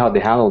we'll see how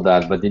they handle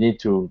that, but they need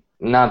to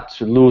not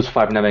lose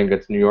 5-0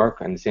 against New York,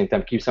 and at the same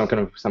time keep some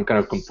kind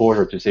of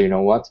composure to say, you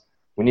know what,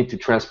 we need to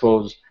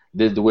transpose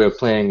the way of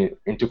playing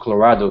into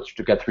Colorado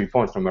to get 3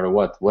 points no matter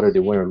what, whether they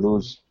win or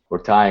lose or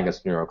tie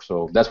against New York.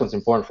 So that's what's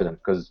important for them,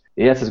 because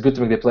yes, it's good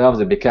to make the playoffs.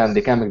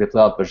 They can make the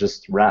playoffs, but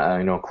just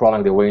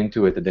crawling their way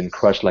into it and then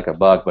crushed like a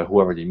bug by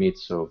whoever they meet.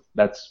 So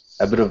that's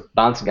a bit of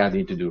balancing act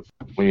you need to do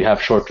when you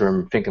have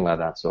short-term thinking like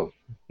that. So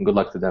good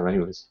luck to them,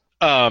 anyways.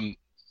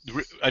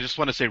 I just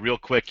want to say real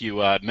quick, you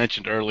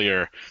mentioned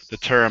earlier the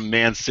term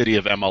Man City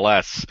of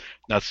MLS.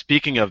 Now,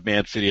 speaking of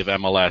Man City of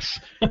MLS,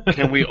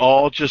 can we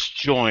all just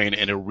join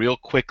in a real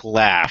quick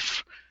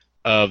laugh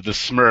of the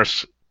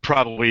Smurfs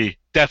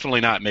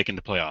definitely not making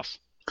the playoffs?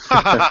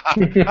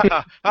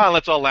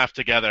 Let's all laugh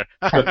together.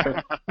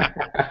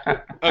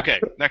 Okay,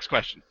 next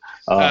question.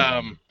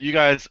 You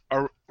guys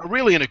are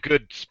really in a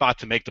good spot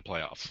to make the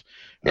playoffs.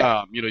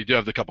 Yeah. You do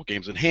have the couple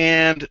games in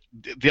hand.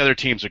 The other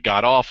teams are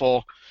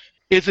god-awful.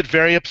 Is it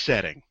very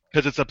upsetting?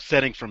 Because it's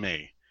upsetting for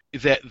me.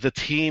 Is that the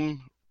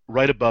team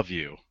right above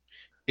you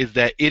is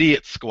that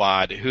idiot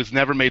squad who's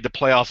never made the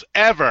playoffs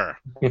ever?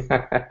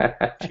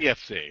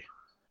 TFC.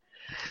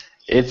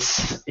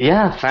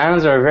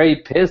 Fans are very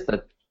pissed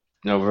that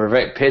we're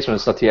very pissed when we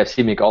saw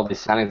TFC make all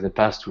these signings in the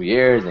past 2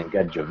 years and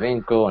get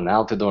Giovinco and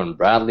Altidore and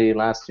Bradley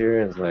last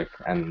year,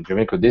 and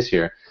Giovinco this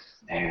year.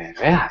 And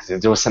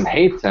there was some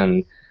hate,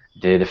 and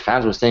the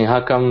fans were saying,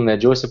 how come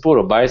Joey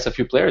Saputo buy us a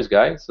few players,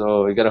 guys?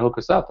 So you got to hook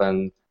us up.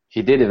 And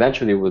he did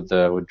eventually with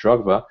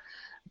Drogba.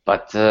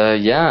 But,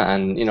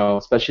 and,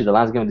 especially the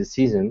last game of the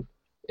season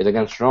is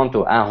against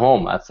Toronto at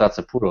home at Stade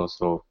Saputo.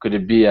 So could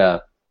it be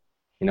a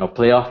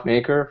playoff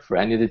maker for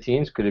any of the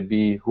teams? Could it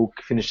be who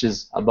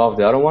finishes above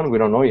the other one? We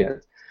don't know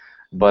yet.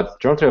 But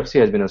Toronto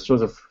FC has been a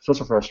source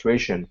of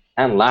frustration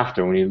and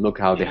laughter when you look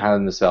how they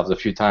handled themselves a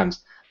few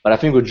times. But I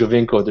think with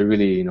Giovinco, they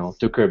really,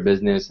 took care of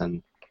business,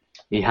 and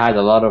he had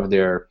a lot of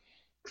their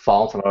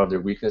faults, a lot of their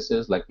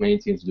weaknesses, like many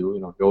teams do.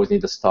 You always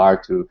need a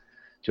star to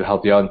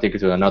help you out and take you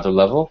to another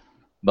level.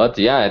 But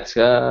it's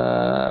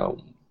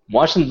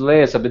watching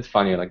play is a bit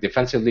funny. Like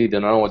defensively, they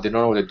don't know what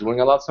they're doing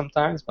a lot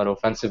sometimes. But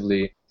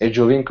offensively, if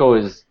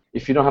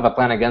you don't have a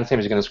plan against him,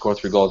 he's going to score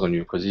 3 goals on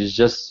you because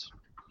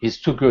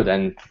he's too good.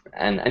 And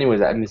anyways,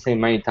 I've been saying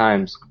many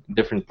times, in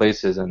different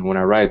places, and when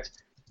I write,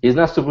 he's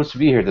not supposed to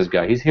be here. This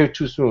guy, he's here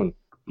too soon.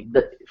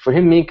 For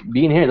him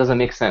being here doesn't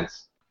make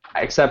sense,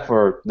 except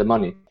for the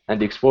money and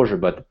the exposure,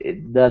 but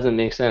it doesn't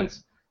make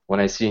sense when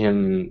I see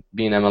him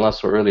being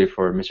MLS so early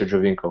for Mr.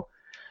 Giovinco.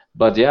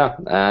 But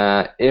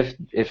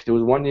if there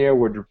was 1 year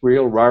where the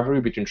real rivalry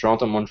between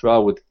Toronto and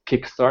Montreal would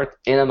kickstart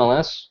in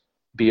MLS,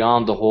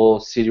 beyond the whole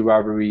city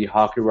rivalry,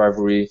 hockey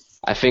rivalry,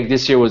 I think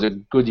this year was a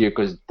good year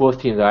because both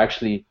teams are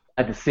actually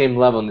at the same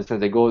level in the sense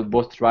they go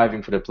both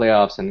striving for the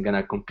playoffs and going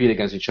to compete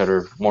against each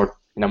other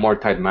in a more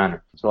tight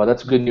manner. So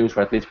that's good news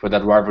for at least for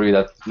that rivalry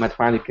that might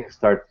finally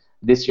kickstart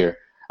this year.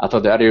 I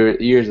thought the other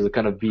years was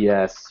kind of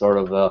BS, sort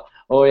of,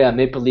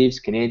 Maple Leafs,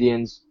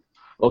 Canadians,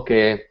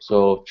 okay,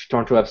 so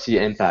Toronto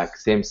FC Impact,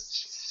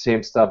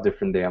 same stuff,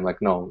 different day. I'm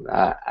like, no,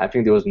 I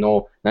think there was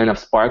not enough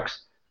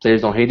sparks.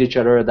 Players don't hate each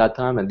other at that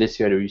time, and this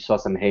year we saw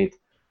some hate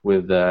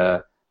with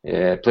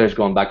players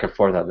going back and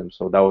forth at them,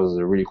 so that was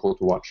really cool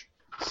to watch.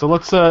 So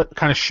let's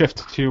kind of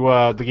shift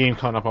to the game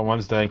coming up on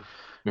Wednesday.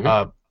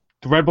 The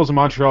Red Bulls in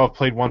Montreal have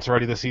played once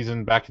already this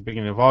season, back at the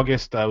beginning of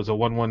August. That was a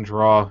 1-1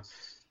 draw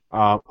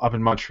up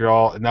in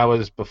Montreal, and that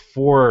was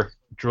before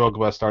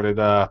Drogba started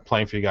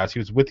playing for you guys. He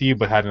was with you,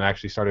 but hadn't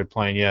actually started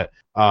playing yet.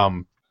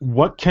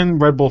 What can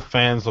Red Bull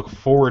fans look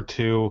forward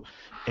to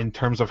in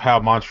terms of how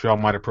Montreal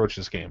might approach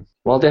this game?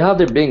 Well, they have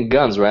their big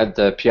guns, right?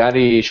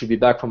 Piatti should be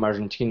back from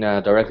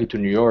Argentina directly to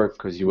New York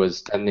because he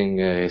was tending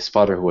his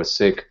father who was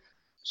sick.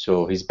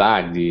 So he's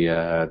back,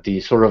 the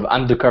sort of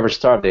undercover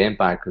star of the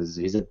Impact, because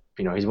he's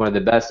one of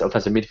the best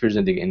offensive midfielders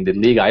in the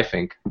league, I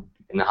think,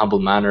 in a humble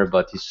manner.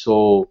 But he's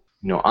so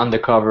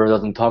undercover,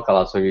 doesn't talk a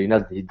lot, so he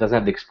doesn't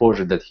have the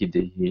exposure that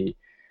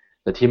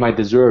he might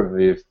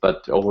deserve.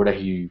 But over there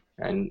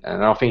and I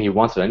don't think he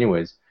wants it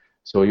anyways.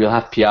 So you'll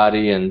have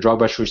Piatti, and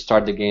Drogba should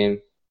start the game.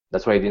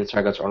 That's why he didn't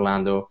start against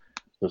Orlando,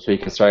 so he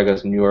can start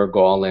against New York,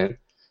 go all in,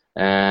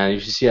 and you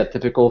should see a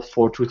typical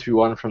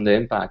 4-2-3-1 from the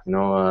Impact,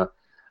 or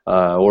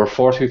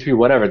 4-3-3,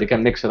 whatever. They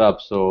can mix it up.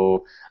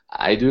 So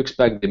I do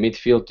expect the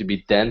midfield to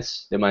be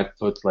dense. They might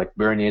put like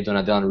Bernier,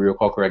 Donadel, and Rio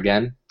Cocker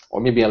again, or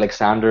maybe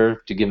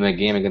Alexander to give him a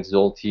game against his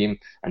old team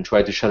and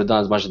try to shut it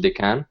down as much as they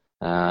can,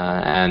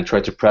 and try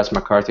to press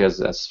McCarthy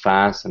as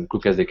fast and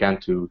quick as they can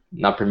to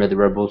not permit the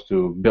Rebels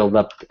to build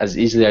up as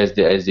easily as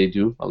they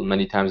do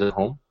many times at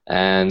home,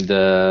 and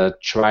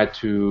try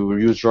to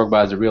use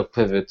Drogba as a real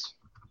pivot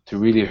to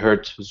really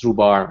hurt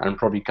Zubar and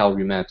probably Cal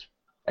Rimet,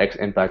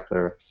 ex-Impact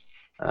player.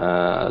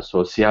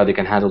 So see how they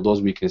can handle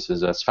those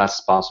weaknesses as fast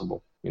as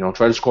possible.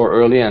 Try to score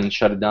early and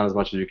shut it down as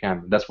much as you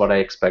can. That's what I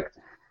expect.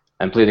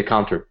 And play the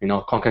counter,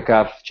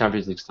 CONCACAF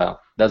Champions League style.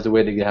 That's the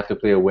way they have to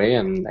play away,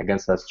 and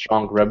against a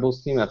strong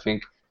Rebels team, I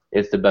think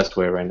it's the best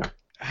way right now.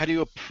 How do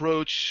you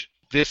approach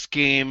this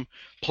game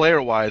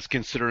player-wise,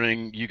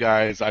 considering you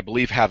guys, I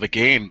believe, have a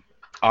game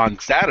on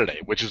Saturday,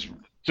 which is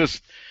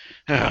just...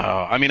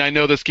 I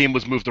know this game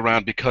was moved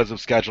around because of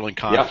scheduling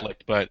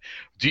conflict, but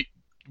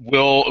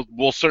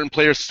will certain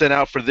players sit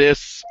out for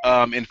this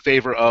in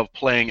favor of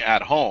playing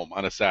at home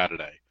on a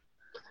Saturday?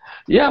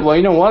 Yeah, well,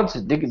 you know what?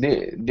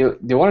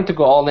 They wanted to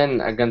go all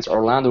in against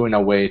Orlando in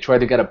a way, try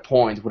to get a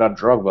point without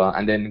Drogba,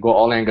 and then go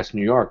all in against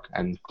New York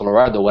and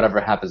Colorado. Whatever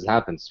happens,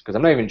 happens. Because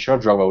I'm not even sure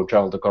Drogba will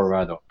travel to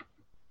Colorado.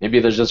 Maybe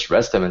they'll just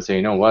rest him and say,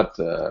 you know what,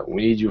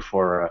 we need you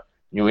for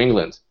New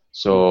England.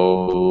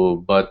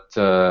 So, but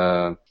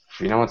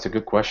it's a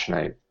good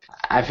question.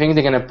 I think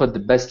they're gonna put the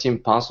best team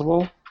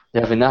possible. They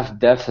have enough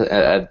depth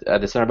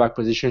at the center back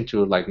position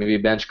to maybe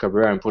bench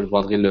Cabrera and put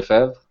Vandré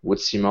Lefebvre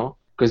with Simon.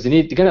 Because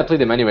they're gonna play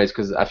them anyways.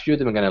 Because a few of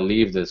them are gonna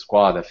leave the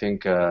squad. I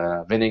think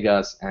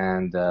Venegas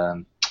and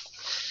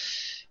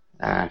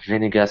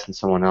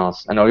someone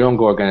else. And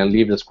Oyongo are gonna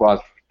leave the squad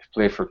to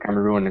play for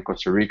Cameroon and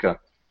Costa Rica.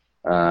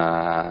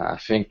 I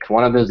think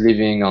one of them is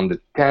leaving on the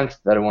 10th.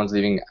 The other one's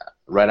leaving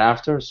right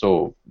after.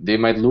 So they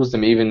might lose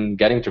them even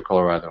getting to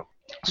Colorado.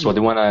 So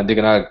they're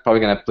probably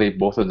gonna play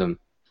both of them,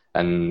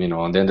 and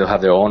and then they'll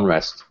have their own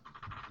rest.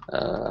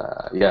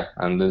 And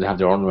then they have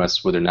their own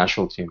rest with their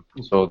national team.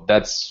 So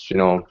that's, they're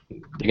going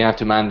to have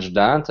to manage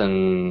that,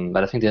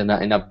 but I think they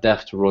have enough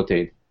depth to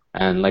rotate.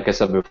 And like I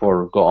said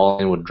before, go all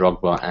in with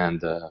Drogba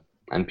and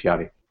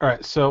Piatti. All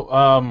right,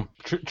 so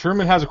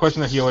Truman has a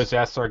question that he always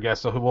asks our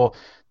guests, so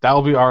that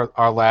will be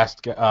our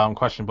last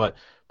question. But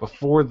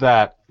before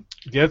that,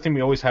 the other thing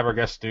we always have our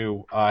guests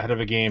do ahead of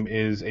a game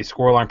is a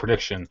scoreline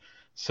prediction.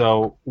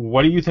 So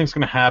what do you think is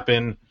going to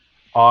happen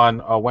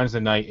on Wednesday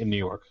night in New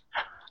York?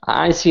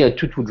 I see a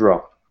 2-2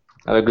 draw.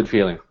 I have a good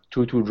feeling.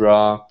 2-2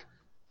 draw.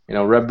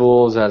 Red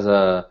Bulls has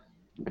a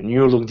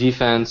new look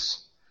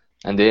defense,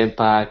 and the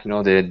Impact.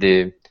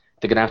 They're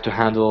gonna have to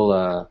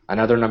handle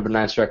another number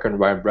 9 striker,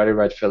 Brady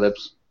Wright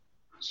Phillips.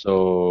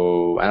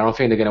 So I don't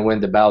think they're gonna win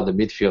the battle of the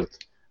midfield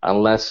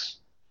unless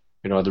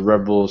the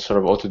Red Bulls sort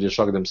of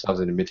auto-destruct themselves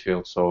in the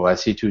midfield. So I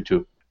see 2-2.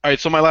 All right.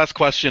 So my last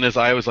question is,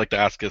 I always like to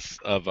ask this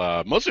of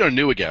mostly our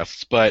newer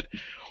guests, but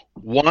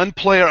one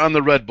player on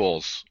the Red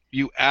Bulls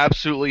you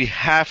absolutely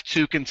have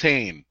to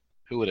contain.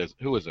 Who is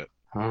it?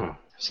 Oh,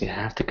 so you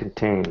have to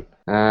contain.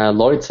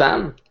 Lloyd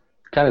Sam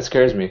kind of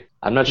scares me.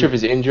 I'm not sure if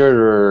he's injured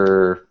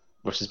or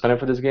suspended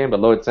for this game,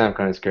 but Lloyd Sam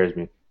kind of scares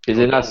me.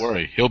 Don't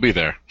worry, he'll be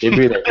there. He'll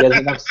be there.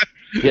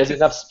 He has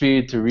enough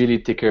speed to really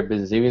take care of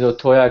business. Even though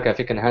Toyak, I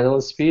think, can handle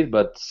his speed,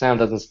 but Sam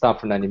doesn't stop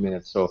for 90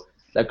 minutes. So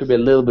that could be a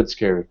little bit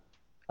scary.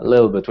 A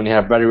little bit when you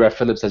have Brady Wright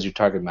Phillips as your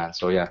target man.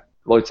 So yeah,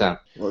 Lloyd Sam.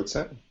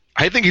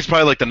 I think he's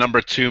probably like the number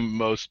 2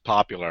 most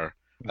popular.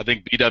 I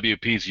think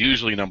BWP is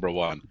usually number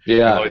 1.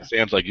 Yeah. Lloyd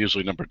Sam's like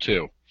usually number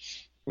 2.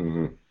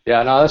 Mm-hmm.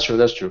 Yeah, no, that's true.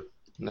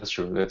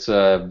 It's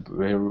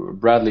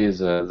Bradley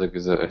is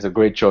a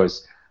great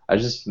choice. I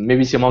just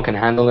maybe Simon can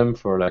handle him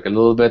for like a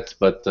little bit,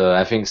 but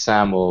I think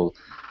Sam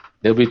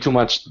there'll be too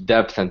much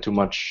depth and too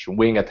much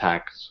wing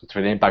attack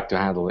for the Impact to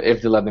handle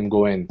if they let them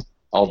go in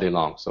all day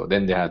long. So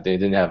then they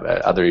didn't have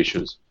other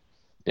issues.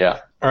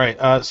 Yeah. All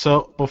right.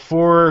 So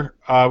before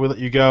we let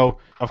you go,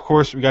 of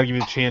course, we got to give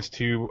you a chance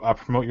to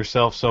promote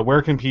yourself. So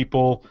where can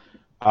people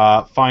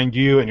find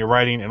you and your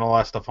writing and all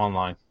that stuff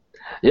online?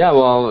 Yeah,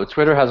 well,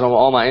 Twitter has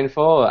all my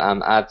info.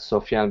 I'm at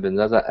Sofiane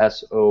Benzaza,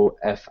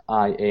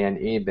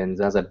 Sofiane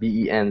Benzaza,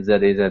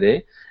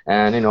 Benzazza.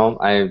 And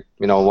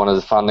one of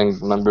the founding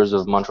members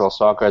of Montreal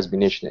Soccer, SB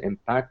Nation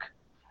Impact.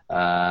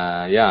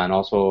 And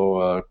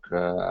also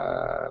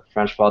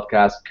French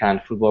podcast,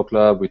 Cannes Football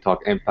Club. We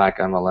talk Impact,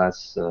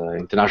 MLS,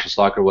 international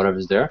soccer,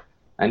 whatever's there.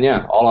 And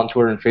yeah, all on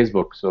Twitter and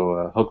Facebook.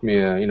 So hook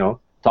me,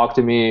 talk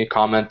to me,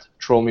 comment,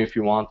 troll me if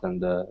you want,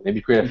 and maybe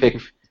create a fake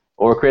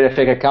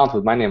account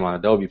with my name on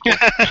it. That would be cool.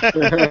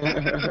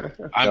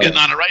 I'm getting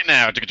on it right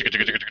now.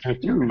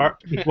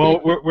 Well,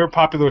 we're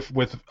popular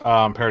with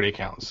parody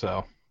accounts,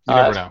 so you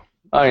never know.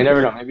 Oh, you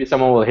never know. Maybe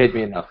someone will hate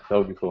me enough. That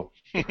would be cool.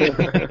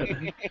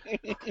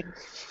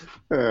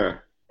 All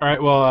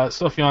right. Well,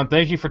 Sofiane,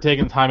 thank you for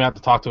taking the time out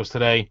to talk to us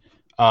today.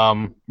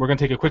 We're going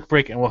to take a quick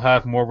break, and we'll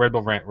have more Red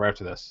Bull Rant right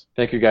after this.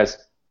 Thank you, guys.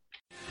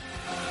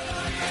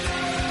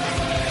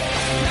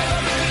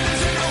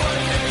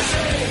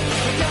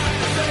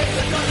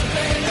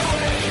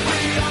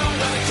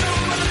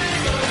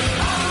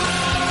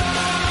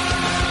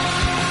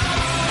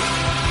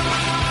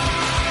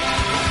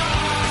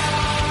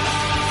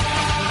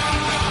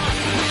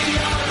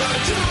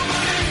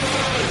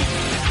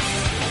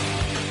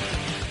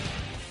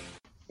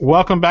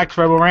 Welcome back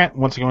to Rebel Rant.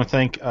 Once again, I want to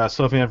thank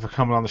Sofiane for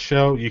coming on the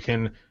show. You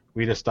can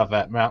read his stuff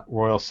at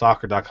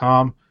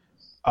MountRoyalSoccer.com.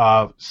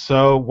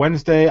 So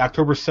Wednesday,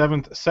 October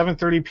 7th,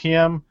 7:30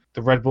 p.m.,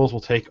 the Red Bulls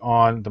will take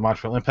on the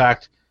Montreal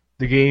Impact.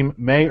 The game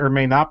may or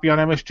may not be on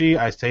MSG.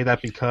 I say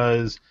that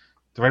because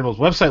the Red Bulls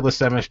website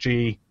lists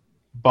MSG,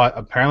 but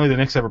apparently the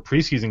Knicks have a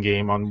preseason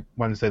game on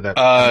Wednesday that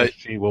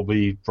MSG will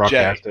be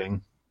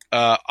broadcasting.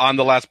 On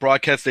the last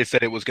broadcast, they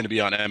said it was going to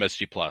be on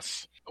MSG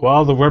Plus.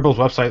 Well, the Red Bulls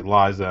website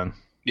lies then.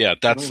 Yeah,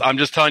 I'm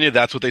just telling you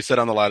that's what they said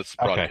on the last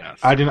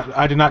broadcast. I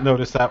did not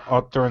notice that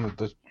during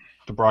the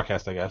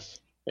broadcast, I guess.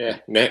 Yeah,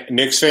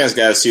 Knicks fans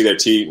got to see their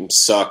team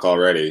suck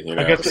already.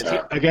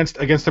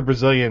 Against the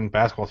Brazilian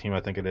basketball team,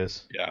 I think it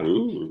is. Yeah.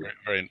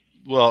 Right.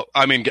 Well,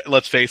 I mean,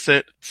 let's face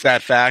it.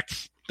 Sad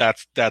facts.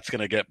 That's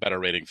going to get better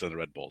ratings than the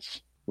Red Bulls.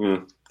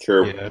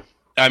 True. Yeah.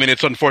 I mean,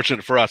 it's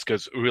unfortunate for us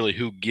because really,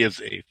 who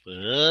gives a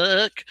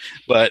fuck?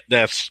 But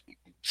that's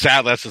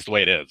sad. That's just the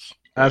way it is.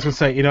 I was going to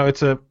say,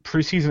 it's a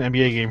preseason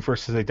NBA game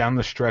versus a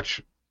down-the-stretch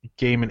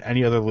game in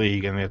any other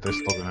league, and they're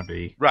still going to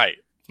be. Right.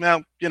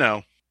 Now,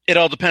 it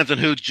all depends on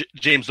who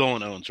James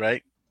Dolan owns,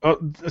 right? Oh,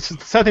 the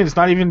sad thing, it's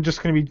not even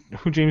just going to be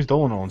who James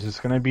Dolan owns. It's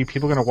going to be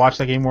people going to watch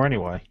that game more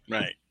anyway.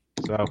 Right.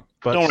 So,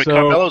 don't worry,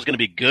 Carmelo's going to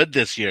be good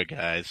this year,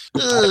 guys.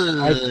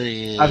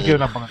 I've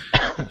given up on it.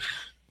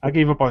 I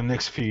gave up on the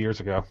Knicks a few years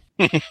ago.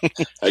 I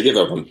gave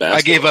up on basketball.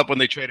 I gave up when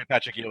they traded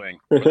Patrick Ewing.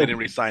 When they didn't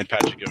re-sign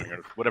Patrick Ewing,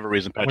 or whatever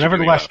reason Whenever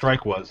the last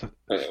strike was.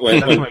 That's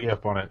when I gave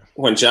up on it.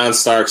 When John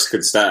Starks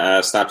could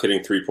stop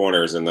hitting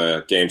three-pointers in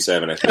the Game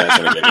 7, I think that's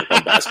when I gave up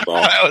on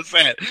basketball.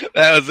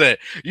 That was it.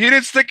 You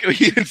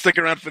didn't stick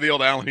around for the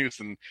old Allen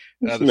Houston,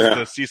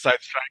 the Seaside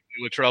Strike,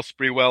 Latrell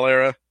Sprewell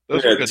era.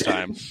 Those were good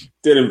times.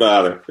 Didn't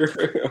bother.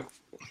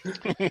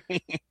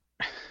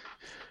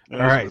 All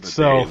right,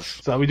 so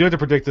we do have to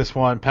predict this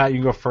one. Pat, you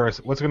can go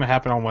first. What's going to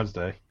happen on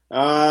Wednesday?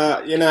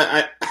 I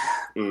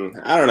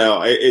don't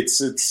know.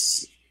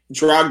 It's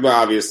Drogba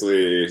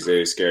obviously is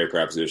a scary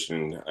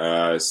proposition.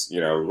 Ron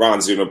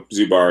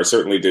Zubar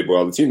certainly did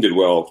well. The team did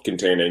well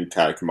containing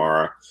Kai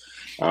Kamara,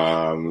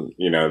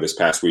 this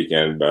past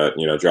weekend. But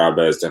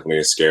Drogba is definitely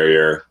a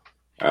scarier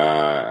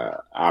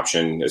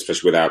option,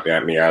 especially without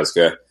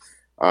Miazga.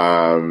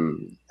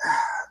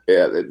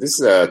 Yeah, this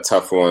is a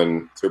tough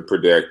one to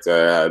predict.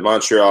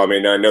 Montreal,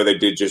 I know they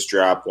did just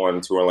drop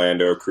one to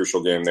Orlando, a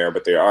crucial game there,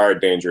 but they are a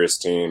dangerous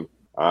team.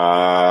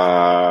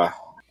 I'm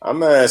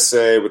going to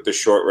say with the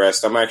short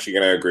rest, I'm actually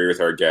going to agree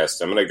with our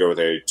guest. I'm going to go with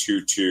a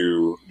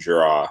 2-2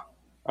 draw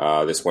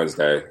this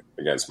Wednesday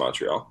against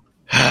Montreal.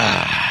 We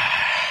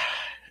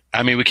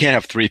can't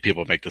have three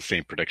people make the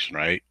same prediction,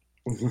 right?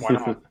 Why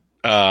not?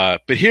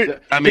 But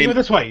here, think of it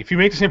this way: if you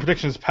make the same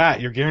prediction as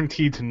Pat, you're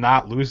guaranteed to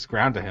not lose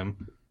ground to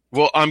him.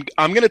 Well, I'm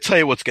going to tell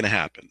you what's going to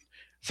happen.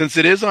 Since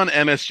it is on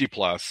MSG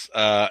Plus,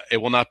 it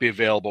will not be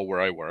available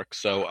where I work,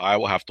 so I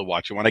will have to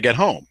watch it when I get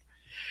home.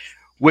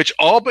 Which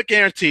all but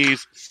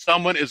guarantees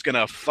someone is going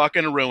to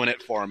fucking ruin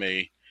it for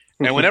me.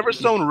 And whenever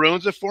someone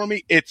ruins it for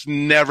me, it's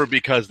never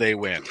because they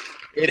win.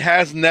 It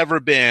has never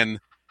been.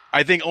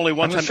 I think only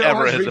one time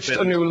ever has it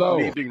been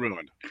me being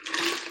ruined.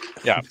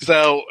 Yeah,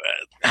 so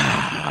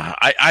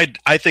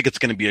I think it's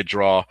going to be a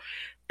draw.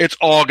 It's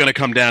all going to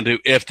come down to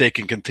if they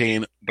can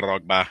contain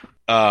Drogba.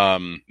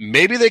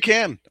 Maybe they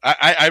can.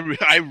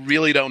 I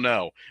really don't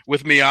know.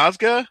 With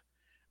Miazga,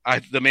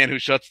 the man who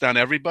shuts down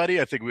everybody,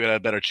 I think we had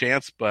a better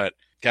chance. But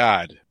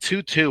God,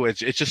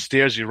 2-2, it just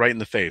stares you right in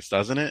the face,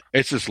 doesn't it?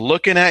 It's just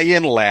looking at you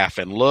and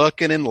laughing.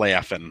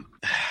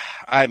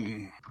 I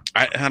don't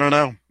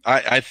know.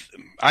 I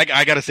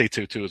got to say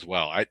 2-2 as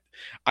well.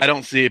 I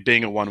don't see it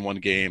being a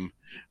 1-1 game.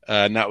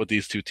 Not with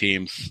these two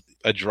teams.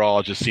 A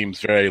draw just seems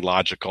very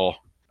logical.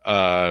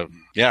 I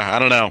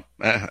don't know.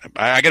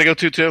 I got to go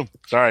 2-2.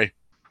 Sorry.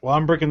 Well,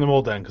 I'm breaking the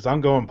mold then because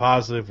I'm going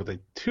positive with a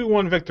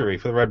 2-1 victory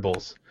for the Red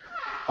Bulls.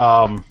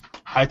 I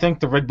I think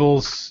the Red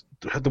Bulls,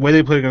 the way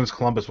they played against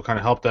Columbus, will kind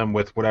of help them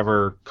with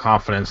whatever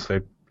confidence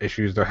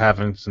issues they're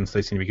having since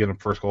they seem to be getting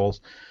first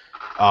goals.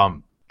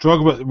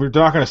 Drogba, we're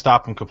not going to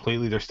stop them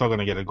completely. They're still going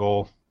to get a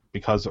goal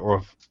because,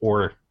 or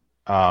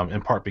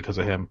in part because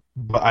of him.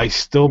 But I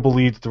still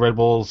believe that the Red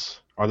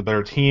Bulls are the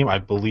better team. I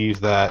believe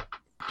that.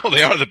 Well,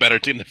 they are the better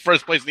team. The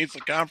first place needs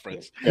the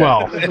conference.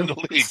 Well, in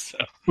the league. So.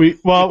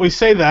 we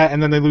say that,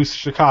 and then they lose to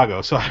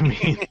Chicago. So I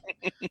mean,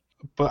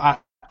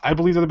 but I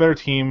believe they're the better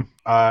team.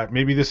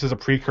 Maybe this is a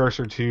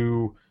precursor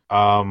to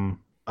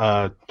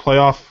a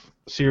playoff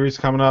series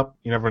coming up.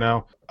 You never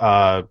know.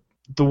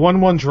 The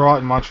 1-1 draw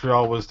in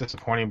Montreal was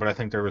disappointing, but I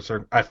think there was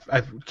certain.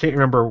 I can't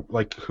remember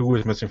like who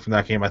was missing from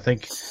that game.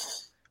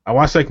 I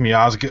want to say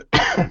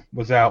Miazga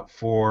was out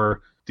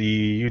for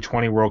the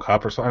U20 World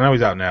Cup or so. I know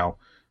he's out now.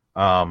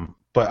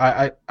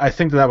 But I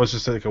think that was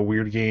just like a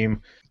weird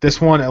game.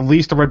 This one, at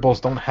least the Red Bulls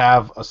don't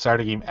have a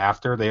Saturday game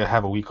after. They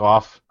have a week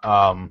off.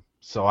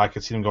 So I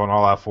could see them going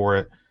all out for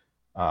it.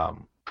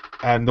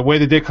 And the way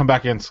they did come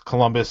back against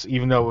Columbus,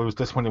 even though it was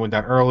this one they went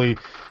down early,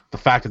 the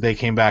fact that they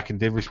came back and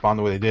did respond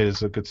the way they did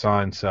is a good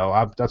sign.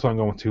 So that's why I'm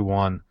going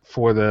 2-1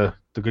 for the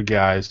good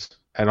guys,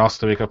 and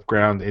also to make up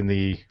ground in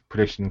the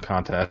prediction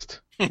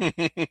contest.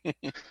 Because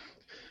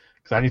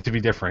I need to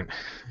be different.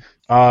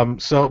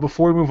 So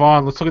before we move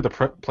on, let's look at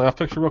the playoff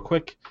picture real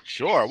quick.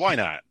 Sure, why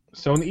not?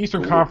 So in the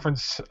Eastern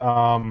Conference,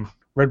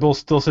 Red Bulls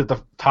still sit at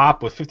the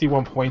top with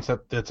 51 points.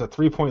 That's a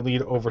 3-point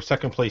lead over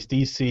second place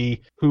DC,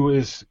 who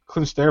is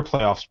clinched their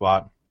playoff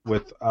spot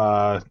with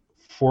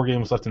 2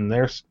 games left in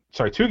their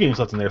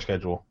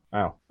schedule.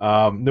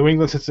 Wow. New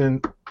England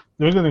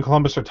and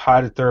Columbus are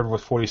tied at third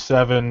with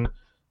 47.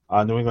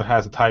 New England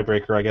has a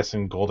tiebreaker, I guess,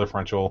 in goal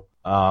differential.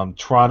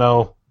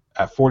 Toronto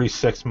at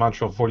 46,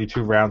 Montreal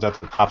 42, rounds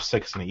out the top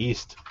 6 in the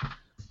East.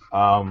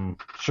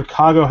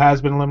 Chicago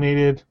has been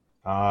eliminated.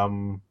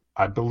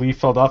 I believe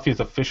Philadelphia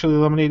is officially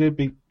eliminated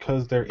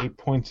because they're 8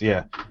 points.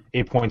 Yeah,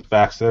 8 points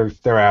back, so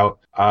they're out.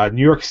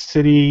 New York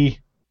City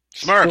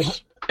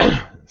Smurfs.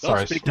 Sorry,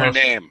 Don't speak Smurfs.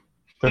 their name.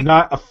 They're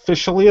not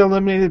officially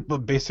eliminated,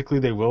 but basically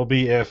they will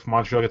be if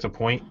Montreal gets a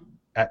point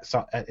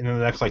in the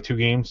next 2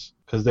 games,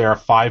 because they are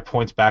 5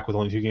 points back with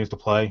only 2 games to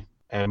play,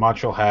 and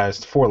Montreal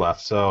has 4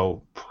 left.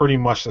 So pretty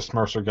much the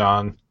Smurfs are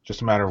gone.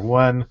 Just a matter of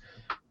when.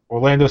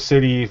 Orlando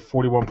City,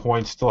 41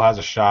 points, still has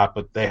a shot,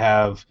 but they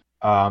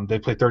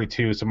play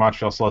 32, so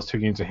Montreal still has 2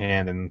 games in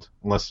hand, and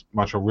unless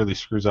Montreal really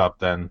screws up,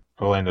 then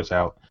Orlando's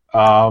out.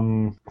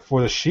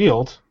 For the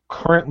Shield,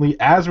 currently,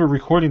 as we're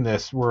recording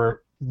this,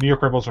 New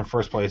York Red Bulls are in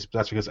first place, but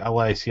that's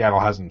because Seattle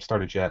hasn't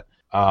started yet.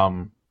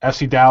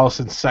 FC Dallas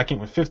in second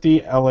with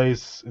 50,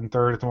 LA's in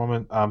third at the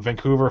moment.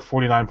 Vancouver,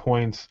 49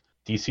 points,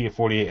 DC at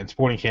 48, and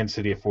Sporting Kansas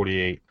City at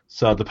 48.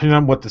 So depending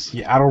on what the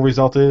Seattle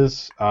result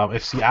is,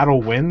 if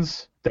Seattle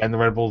wins, then the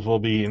Red Bulls will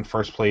be in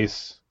first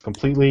place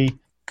completely.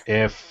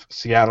 If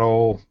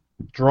Seattle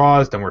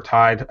draws, then we're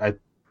tied, I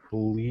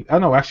believe. Oh,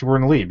 no, actually, we're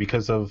in the lead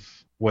because of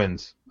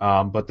wins.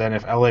 But then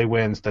if LA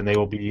wins, then they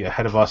will be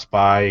ahead of us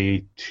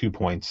by 2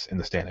 points in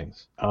the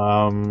standings.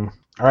 All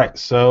right,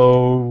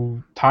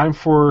 so time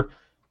for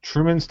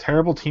Truman's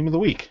Terrible Team of the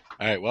Week.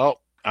 All right,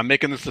 well, I'm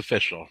making this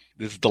official.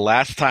 This is the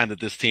last time that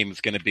this team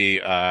is going to be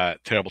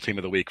Terrible Team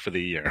of the Week for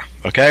the year,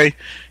 okay?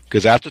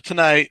 Because after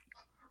tonight,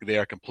 they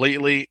are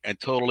completely and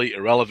totally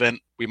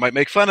irrelevant. We might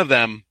make fun of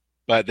them,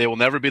 but they will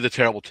never be the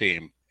terrible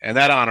team. And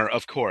that honor,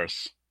 of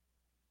course,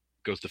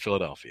 goes to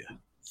Philadelphia.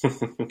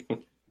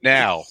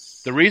 Now,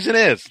 the reason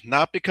is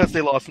not because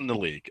they lost in the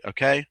league,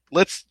 okay?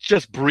 Let's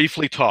just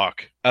briefly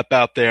talk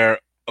about their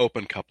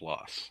Open Cup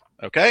loss,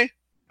 okay?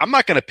 I'm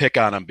not going to pick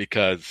on them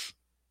because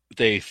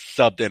they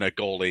subbed in a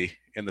goalie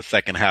in the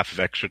second half of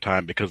extra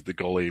time because the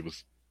goalie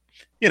was,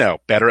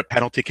 better at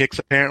penalty kicks,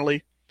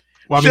 apparently.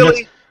 Well, I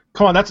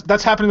mean,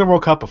 that's happened in the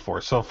World Cup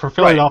before, so for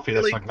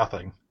Philadelphia, right, that's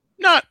nothing.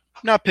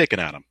 Not picking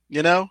at them,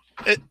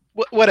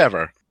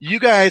 whatever. You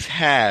guys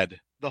had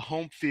the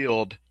home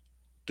field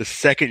the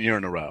second year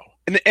in a row.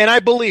 And I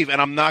believe,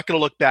 and I'm not going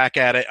to look back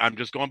at it, I'm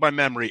just going by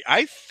memory,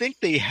 I think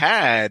they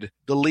had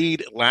the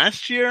lead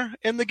last year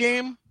in the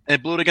game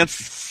and blew it against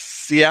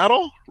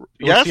Seattle?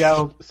 Yes?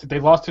 Seattle, they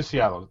lost to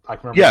Seattle. I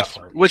can remember yes, that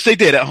part. Which they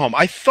did at home.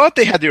 I thought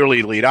they had the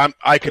early lead.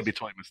 I could be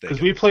totally mistaken.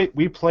 Because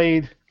we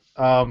played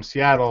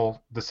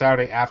Seattle the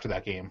Saturday after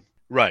that game.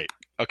 Right.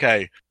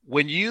 Okay.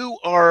 When you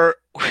have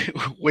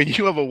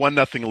a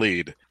 1-0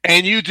 lead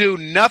and you do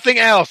nothing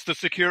else to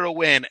secure a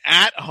win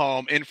at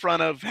home in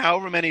front of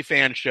however many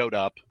fans showed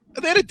up,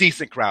 they had a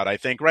decent crowd, I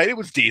think, right? It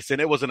was decent.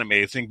 It wasn't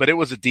amazing, but it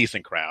was a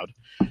decent crowd.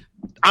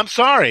 I'm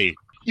sorry.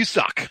 You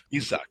suck.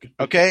 You suck.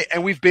 Okay?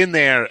 And we've been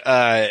there.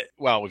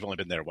 We've only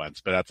been there once,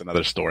 but that's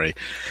another story.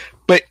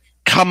 But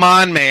come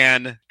on,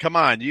 man. Come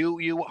on. You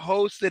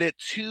hosted it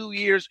 2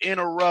 years in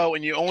a row,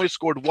 and you only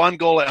scored 1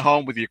 goal at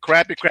home with your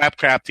crappy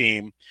crap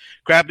team.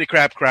 Crappy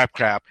crap.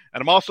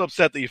 And I'm also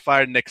upset that you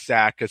fired Nick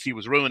Sack because he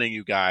was ruining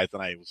you guys,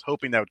 and I was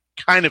hoping that would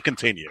kind of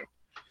continue.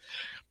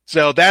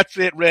 So that's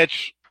it,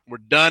 Rich. We're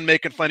done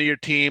making fun of your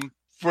team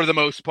for the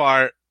most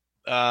part.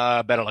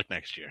 Better luck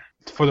next year.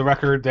 For the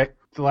record, that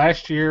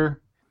last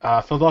year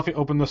Philadelphia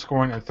opened the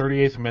scoring in the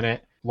 38th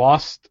minute,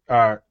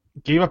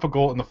 gave up a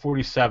goal in the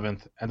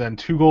 47th, and then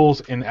 2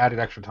 goals in added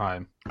extra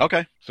time.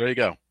 Okay, so there you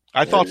go.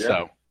 I thought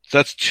so. So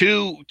that's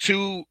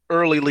two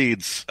early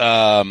leads.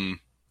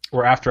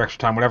 Or after extra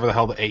time, whatever the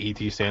hell the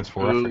AET stands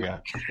for. I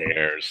forget. Who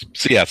cares?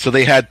 So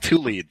they had 2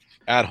 leads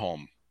at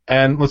home.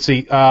 And let's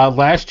see.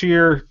 Last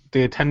year,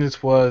 the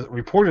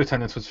reported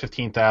attendance was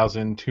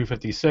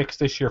 15,256.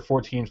 This year,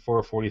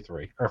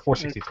 14,443 or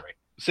 463.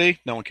 See,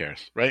 no one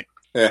cares, right?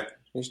 Yeah,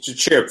 you should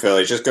cheer up,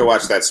 Philly. Just go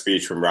watch that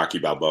speech from Rocky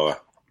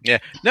Balboa. Yeah.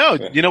 No,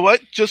 you know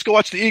what? Just go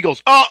watch the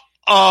Eagles.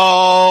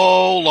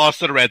 Oh, lost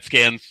to the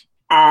Redskins.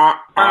 I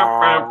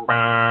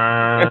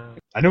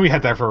knew we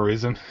had that for a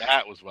reason.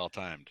 That was well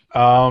timed.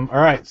 All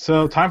right,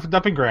 so time for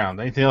dumping ground.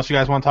 Anything else you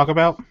guys want to talk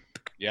about?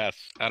 Yes.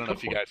 I don't know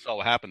if you guys saw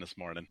what happened this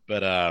morning,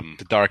 but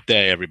it's a dark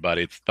day,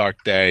 everybody. It's a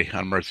dark day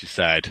on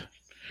Merseyside.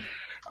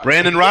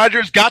 Brandon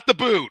Rodgers got the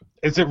boot.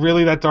 Is it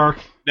really that dark?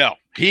 No,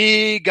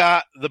 he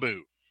got the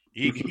boot.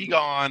 He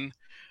gone.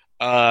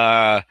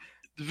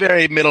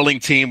 Very middling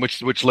team,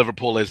 which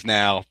Liverpool is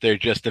now. They're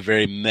just a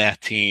very meh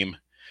team.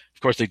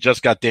 Of course, they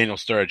just got Daniel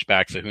Sturridge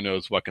back, so who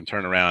knows what can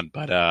turn around.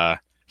 But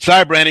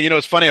sorry, Brandon.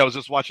 It's funny. I was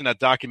just watching that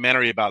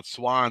documentary about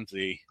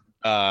Swansea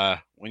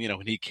when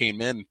he came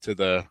in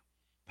to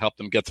help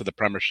them get to the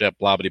Premiership.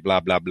 Blah blah blah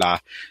blah blah.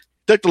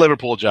 Took the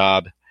Liverpool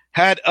job.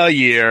 Had a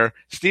year.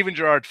 Steven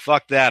Gerrard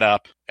fucked that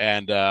up,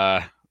 and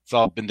it's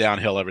all been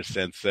downhill ever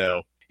since.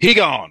 So he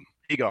gone.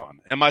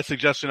 And my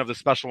suggestion of the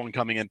special one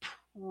coming in,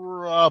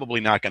 probably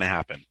not going to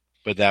happen,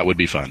 but that would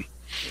be fun.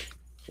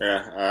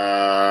 Yeah,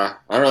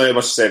 I don't really have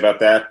much to say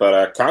about that,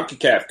 but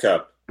CONCACAF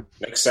Cup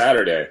next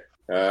Saturday,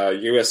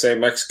 USA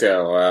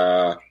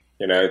Mexico.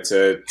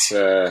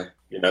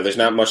 There's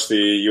not much the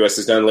U.S.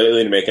 has done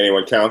lately to make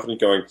anyone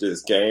confident going to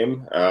this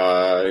game.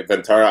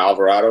 Ventara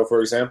Alvarado,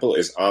 for example,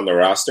 is on the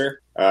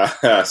roster,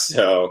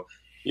 so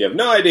you have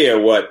no idea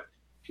what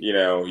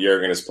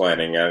Jurgen is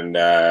planning, and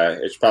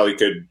it probably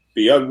could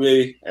be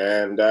ugly.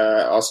 And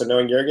also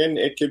knowing Jurgen,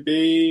 he could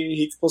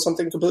pull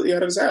something completely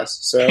out of his ass.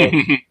 So.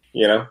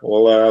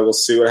 We'll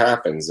see what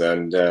happens.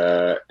 And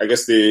I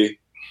guess the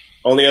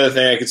only other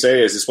thing I could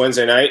say is this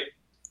Wednesday night,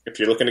 if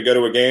you're looking to go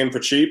to a game for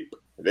cheap,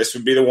 this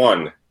would be the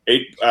one.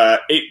 $8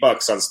 on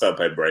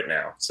StubHub right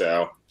now.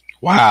 So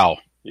wow.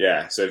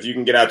 Yeah. So if you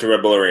can get out to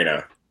Red Bull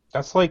Arena,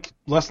 that's like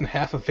less than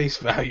half of face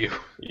value.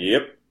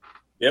 Yep.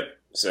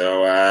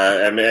 So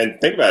and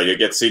think about it, you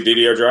get to see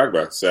Didier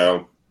Drogba.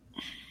 So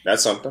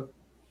that's something.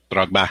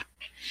 Drogba.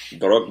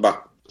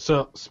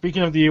 So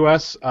speaking of the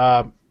U.S.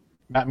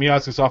 Matt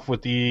Miazga is off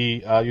with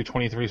the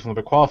U23s from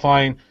Olympic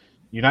qualifying.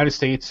 United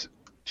States,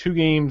 2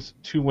 games,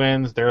 2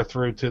 wins. They're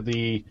through to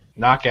the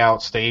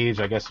knockout stage,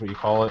 I guess what you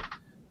call it.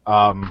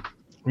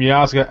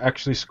 Miazga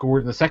actually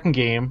scored in the second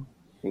game.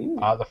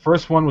 The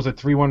first one was a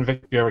 3-1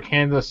 victory over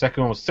Canada. The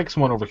second one was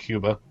 6-1 over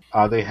Cuba.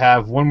 They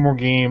have one more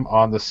game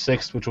on the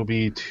 6th, which will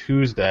be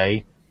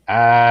Tuesday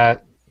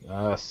at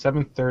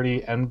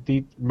 7:30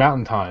 MD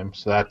Mountain Time.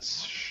 So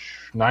that's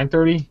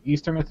 9:30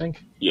 Eastern, I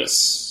think.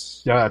 Yes.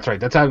 Yeah, that's right.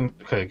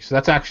 So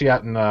that's actually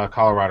out in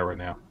Colorado right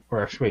now.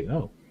 Or actually, wait,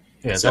 no.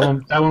 Yeah,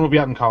 that one will be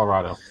out in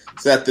Colorado.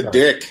 Is that the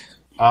dick?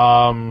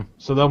 So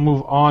they'll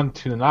move on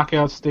to the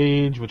knockout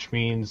stage, which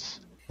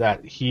means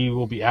that he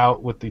will be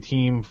out with the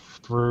team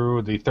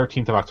through the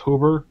 13th of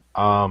October.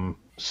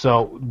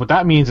 So what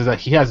that means is that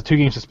he has a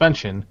 2-game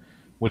suspension,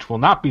 which will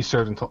not be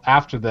served until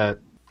after that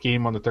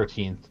game on the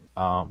 13th.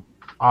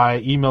 I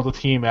emailed the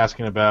team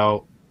asking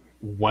about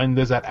when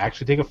does that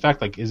actually take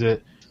effect? Like, is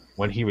it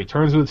when he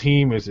returns to the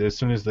team? Is it as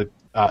soon as the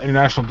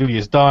international duty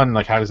is done?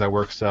 Like, how does that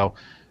work? So,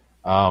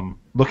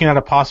 looking at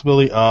a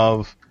possibility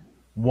of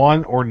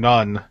 1 or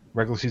none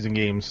regular season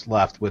games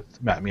left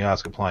with Matt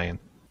Miazga playing.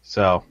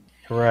 So,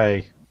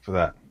 hooray for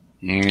that.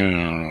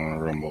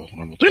 Rumble.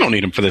 They don't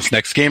need him for this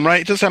next game,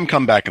 right? Just have him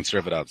come back and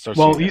serve it out.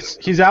 Well,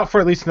 he's out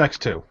for at least the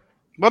next 2.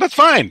 Well, that's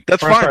fine.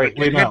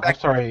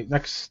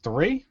 Next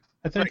 3.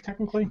 I think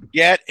technically.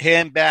 Get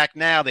him back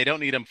now. They don't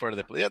need him for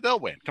they'll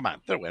win. Come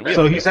on, they'll win.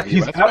 So he's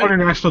out on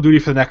international duty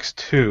for the next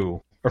 2,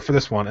 or for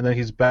this one, and then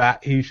he's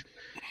back. He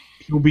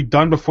will be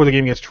done before the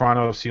game against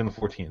Toronto FC on the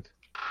 14th.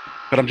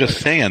 But I'm just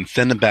saying,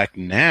 send him back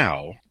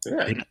now.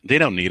 Yeah. They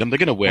don't need him. They're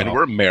going to win.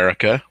 We're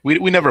America. We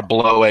never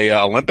blow a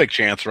Olympic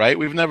chance, right?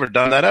 We've never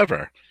done that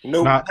ever.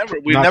 No, nope.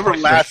 We've never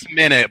last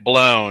minute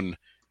blown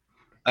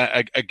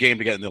a game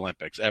to get in the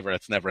Olympics ever.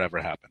 It's never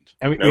ever happened.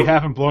 And we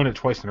haven't blown it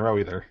twice in a row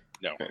either.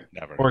 No,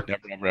 never.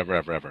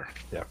 Never, ever.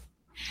 Yeah.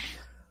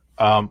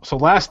 So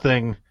last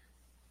thing,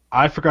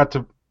 I forgot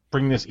to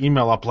bring this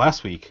email up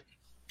last week.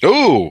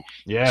 Ooh.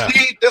 Yeah.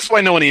 See, this is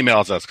why no one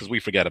emails us, because we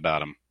forget about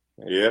them.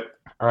 Yep.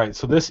 All right,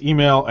 so this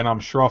email, and I'm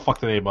sure I'll fuck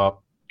the name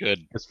up.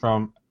 Good. It's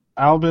from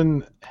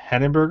Albin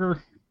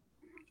Hennenberger.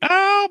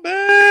 Albin!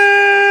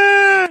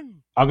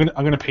 I'm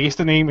gonna paste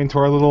the name into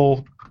our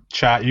little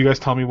chat. You guys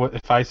tell me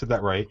if I said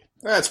that right.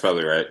 That's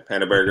probably right.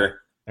 Hennenberger.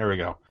 There we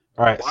go.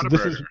 All right, so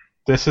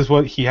this is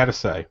what he had to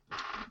say.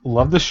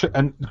 Love the show,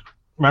 and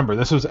remember,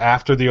 this was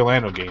after the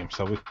Orlando game,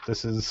 so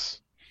this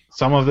is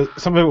Some of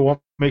it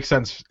won't make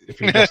sense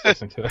if you're just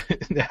listening to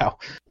it now.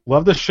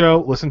 Love the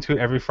show. Listen to it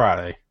every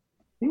Friday.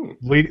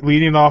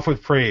 Leading off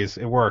with praise.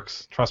 It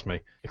works. Trust me.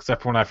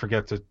 Except when I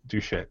forget to do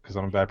shit because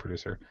I'm a bad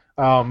producer.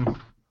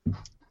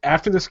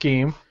 After this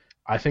game,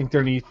 I think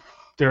there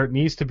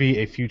needs to be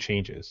a few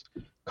changes.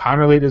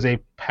 Connor Lade is a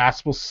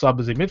passable sub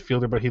as a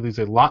midfielder, but he leaves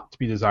a lot to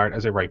be desired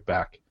as a right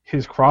back.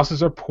 His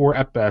crosses are poor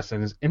at best,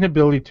 and his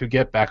inability to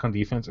get back on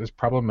defense is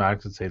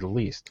problematic to say the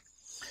least.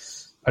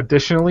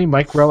 Additionally,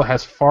 Mike Grella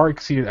has far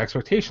exceeded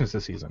expectations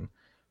this season,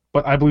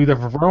 but I believe that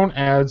Verone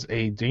adds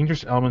a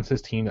dangerous element to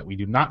his team that we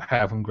do not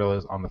have when Grella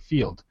is on the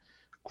field.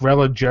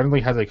 Grella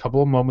generally has a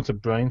couple of moments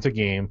of brilliance a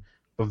game,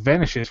 but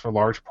vanishes for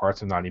large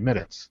parts of 90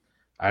 minutes.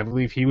 I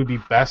believe he would be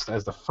best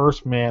as the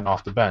first man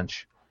off the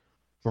bench.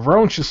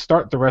 Verone should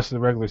start the rest of the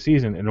regular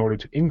season in order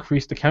to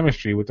increase the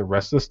chemistry with the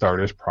rest of the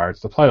starters prior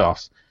to the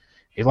playoffs.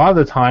 A lot of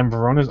the time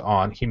Verone is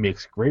on, he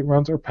makes great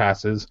runs or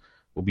passes,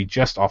 will be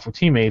just off with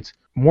teammates.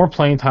 More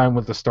playing time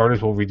with the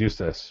starters will reduce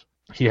this.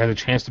 He has a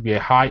chance to be a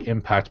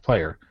high-impact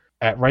player.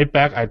 At right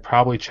back, I'd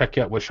probably check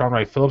out what Sean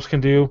Wright-Phillips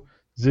can do.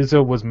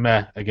 Zizzo was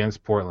meh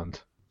against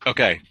Portland.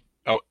 Okay.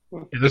 Oh,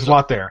 There's a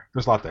lot there.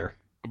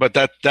 But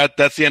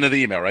that's the end of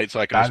the email, right? So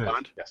I can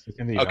respond? Yes, it's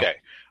in the email. Okay.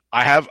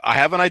 I have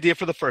an idea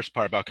for the first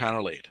part about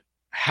Connor Lade.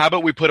 How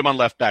about we put him on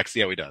left back, see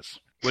how he does?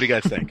 What do you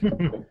guys think?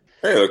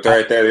 Hey, looked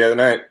right there the other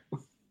night.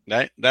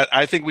 That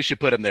I think we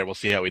should put him there. We'll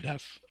see how he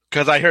does.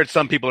 Because I heard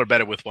some people are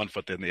better with one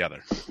foot than the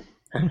other.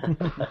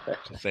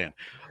 Just saying.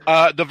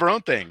 The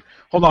Verone thing.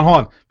 Hold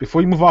on.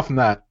 Before you move off from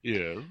that,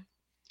 Yeah.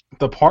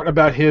 the part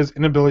about his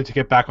inability to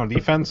get back on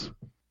defense,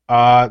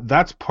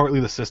 that's partly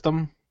the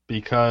system,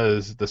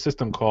 because the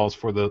system calls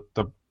for the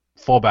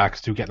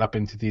fullbacks to get up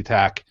into the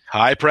attack.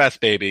 High press,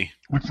 baby.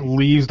 Which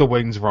leaves the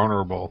wings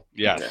vulnerable.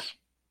 Yes. Yeah.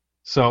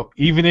 So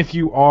even if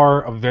you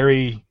are a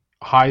very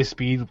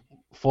high-speed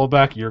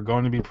fullback, you're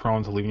going to be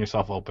prone to leaving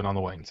yourself open on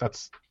the wings.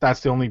 That's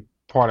the only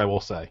part I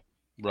will say.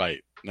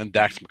 Right. And then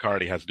Dax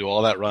McCarty has to do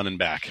all that running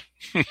back.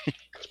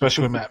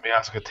 Especially when Matt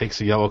Miazga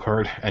takes a yellow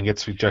card and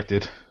gets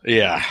rejected.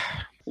 Yeah.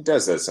 He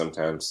does that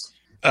sometimes.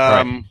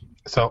 Right.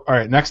 So, all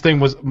right, next thing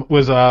was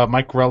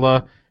Mike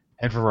Grella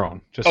and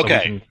Verone, just so we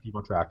can keep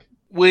on track.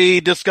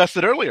 We discussed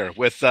it earlier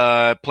with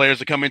players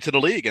that come into the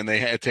league, and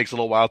it takes a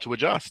little while to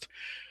adjust.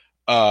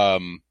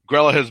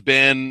 Grella has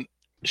been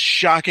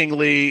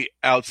shockingly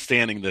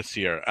outstanding this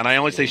year, and I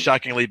only say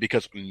shockingly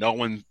because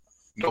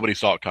nobody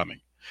saw it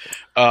coming.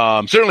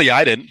 Certainly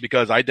I didn't,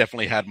 because I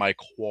definitely had my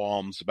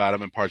qualms about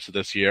him in parts of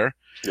this year.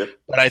 Yep.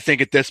 But I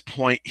think at this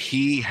point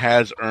he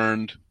has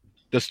earned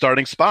the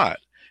starting spot.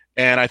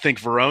 And I think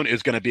Verone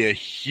is going to be a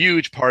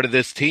huge part of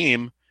this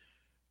team,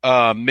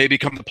 maybe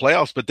come the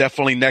playoffs, but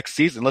definitely next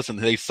season. Listen,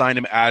 they signed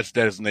him as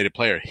designated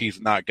player. He's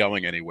not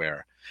going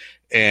anywhere.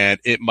 And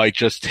it might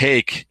just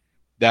take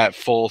that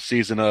full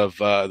season of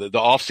the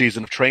off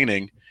season of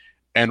training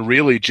and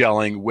really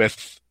gelling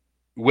with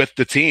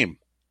the team.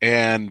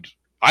 And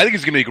I think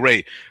it's going to be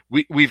great.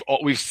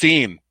 We've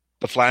seen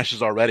the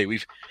flashes already.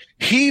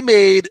 He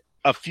made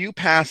a few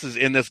passes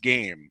in this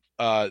game.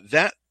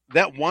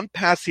 That one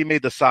pass he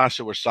made to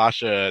Sasha, where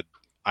Sasha,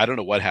 I don't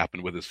know what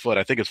happened with his foot.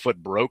 I think his foot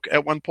broke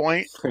at one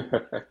point,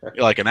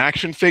 like an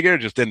action figure,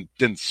 just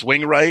didn't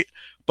swing right.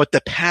 But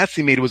the pass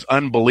he made was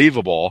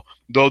unbelievable.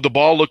 Though the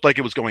ball looked like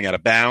it was going out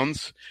of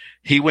bounds,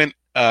 he went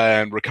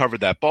and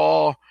recovered that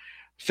ball,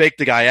 faked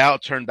the guy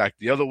out, turned back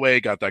the other way,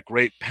 got that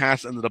great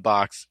pass into the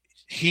box.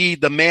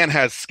 The man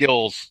has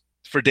skills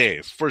for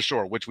days, for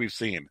sure, which we've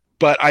seen.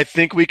 But I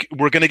think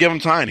we're going to give him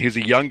time. He's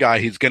a young guy.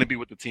 He's going to be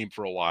with the team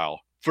for a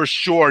while. For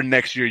sure,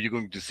 next year you're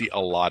going to see a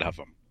lot of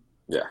him.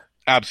 Yeah.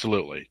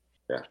 Absolutely.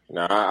 Yeah.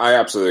 No, I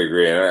absolutely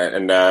agree.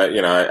 And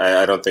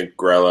I don't think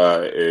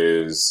Grella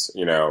is,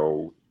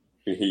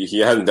 he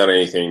hasn't done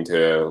anything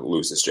to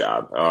lose his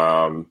job.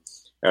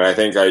 And I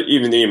think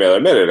even the email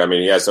admitted,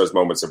 he has those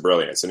moments of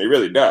brilliance, and he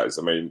really does.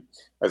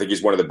 I think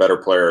he's one of the better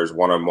players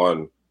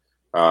one-on-one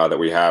that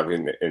we have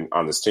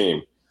on this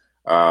team.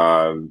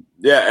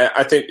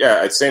 I think,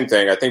 same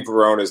thing. I think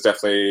Verone is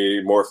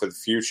definitely more for the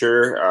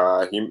future.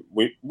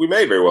 We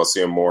may very well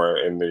see him more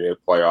in the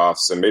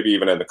playoffs, and maybe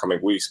even in the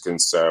coming weeks,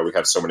 since we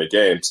have so many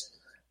games.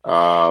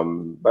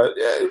 But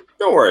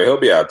don't worry, he'll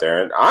be out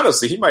there. And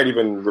honestly, he might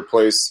even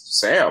replace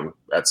Sam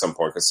at some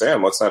point, because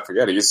Sam, let's not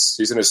forget,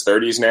 he's in his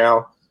 30s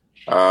now.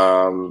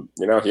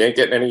 He ain't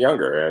getting any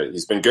younger.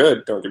 He's been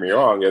good, don't get me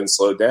wrong, he hasn't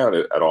slowed down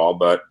at all,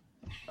 but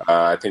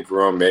I think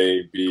Verone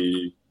may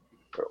be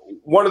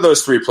one of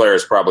those three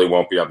players. Probably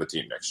won't be on the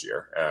team next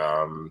year.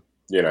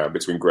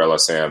 Between Grella,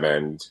 Sam,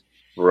 and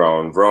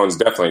Verone. Verone's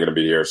definitely going to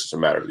be here. It's just a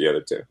matter of the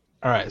other two.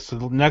 All right. So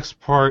the next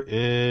part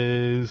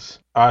is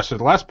the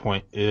last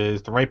point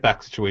is the right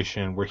back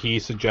situation, where he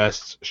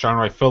suggests Sean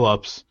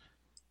Wright-Phillips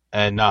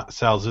and not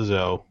Sal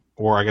Zizzo,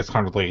 or I guess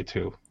Connor Lade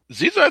too.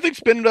 Zizzo, I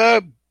think's been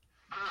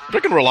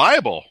freaking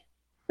reliable.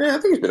 Yeah, I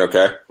think he's been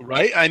okay.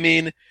 Right?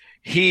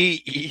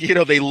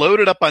 They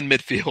loaded up on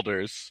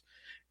midfielders,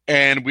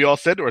 and we all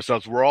said to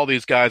ourselves, were all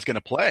these guys going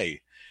to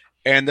play?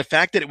 And the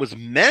fact that it was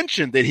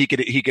mentioned that he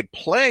could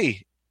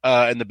play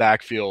in the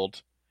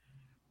backfield,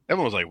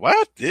 Everyone was like,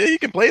 "What? Yeah, he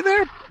can play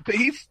there?" But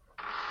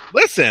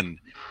listen.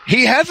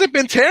 He hasn't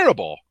been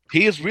terrible.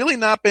 He has really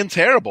not been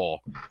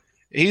terrible.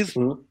 He's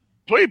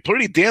played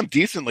pretty damn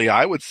decently,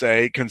 I would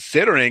say,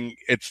 considering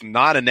it's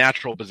not a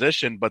natural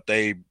position, but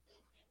they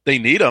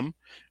need him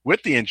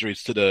with the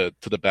injuries to the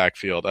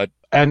backfield. I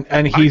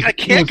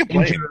can't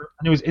complain.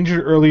 He was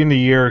injured early in the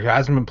year. He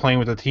hasn't been playing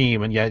with the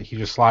team, and yet he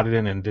just slotted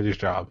in and did his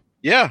job.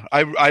 Yeah,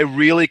 I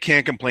really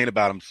can't complain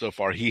about him so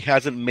far. He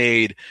hasn't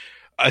made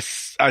a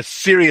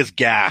serious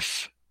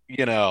gaffe,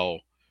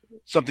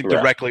 something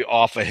directly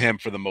off of him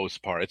for the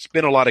most part. It's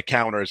been a lot of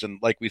counters, and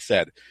like we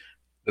said,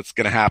 that's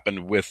going to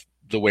happen with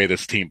the way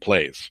this team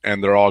plays,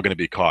 and they're all going to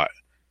be caught.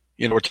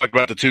 We're talking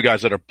about the two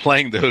guys that are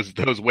playing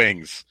those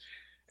wings,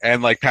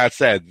 and like Pat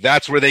said,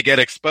 that's where they get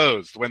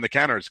exposed when the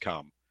counters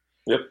come.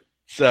 Yep.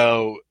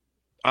 So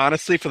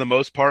honestly, for the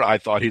most part, I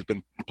thought he's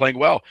been playing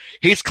well.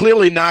 He's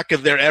clearly not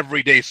their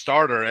everyday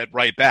starter at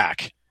right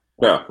back,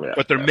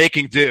 but they're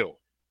making do,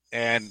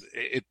 and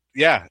it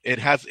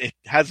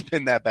hasn't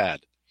been that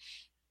bad.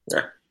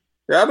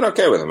 Yeah, I've been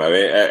okay with him. I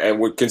mean,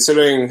 and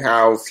considering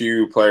how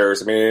few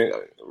players, I mean,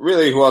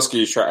 really, who else can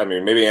you try? I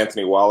mean, maybe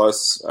Anthony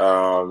Wallace,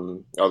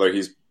 although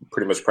he's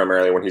pretty much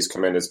primarily when he's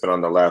come in, it's been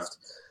on the left.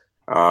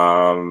 So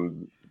I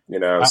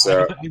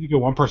think a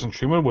one-person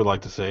Truman would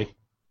like to see.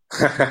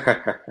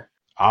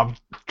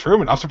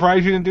 Truman, I'm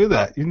surprised you didn't do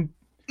that.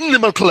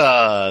 Animal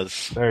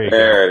Claus. There it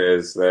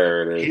is.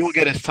 He will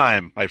get his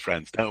time, my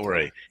friends. Don't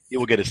worry. He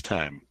will get his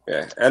time.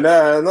 Yeah, and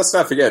let's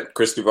not forget,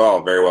 Chris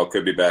Duval very well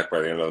could be back by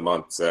the end of the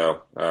month.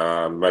 So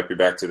might be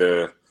back to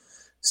the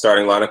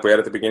starting lineup we had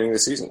at the beginning of the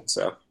season.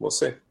 So we'll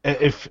see.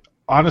 If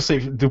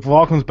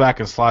Duval comes back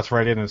and slots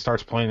right in and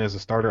starts playing as a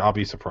starter, I'll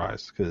be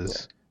surprised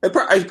because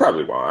he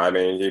probably won't. I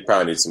mean, he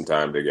probably needs some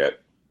time to get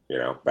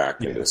back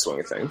into the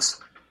swing of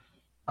things.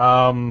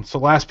 So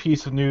last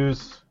piece of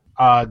news.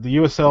 The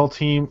USL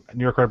team,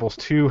 New York Red Bulls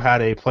 2,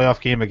 had a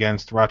playoff game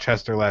against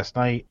Rochester last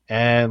night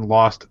and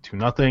lost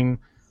 2-0.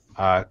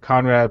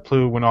 Conrad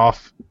Plew went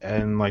off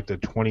in like the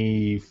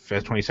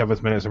 25th,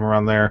 27th minute, somewhere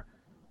around there.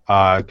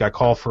 Got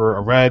called for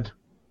a red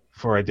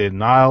for a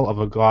denial of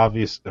an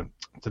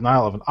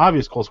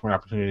obvious goal scoring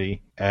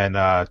opportunity, and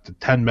the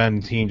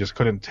 10-man team just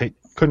couldn't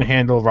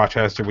handle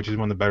Rochester, which is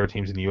one of the better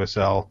teams in the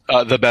USL.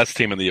 The best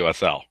team in the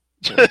USL.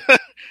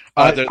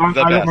 I don't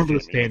remember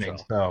the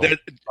standings. So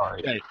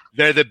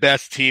they're the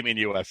best team in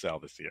USL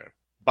this year,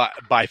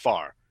 by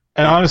far.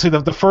 And honestly,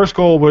 the first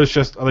goal was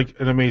just like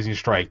an amazing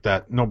strike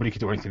that nobody could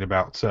do anything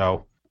about.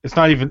 So it's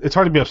hard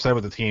to be upset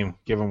with the team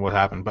given what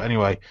happened. But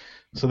anyway,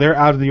 so they're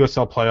out of the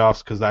USL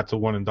playoffs because that's a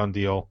one and done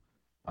deal.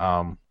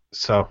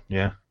 So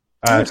yeah,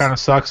 it kind of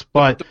sucks.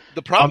 But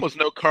the problem was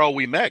no Carl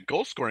Ouimet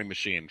goal scoring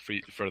machine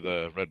for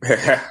the Red Bulls.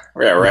 Yeah,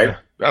 right.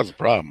 That was a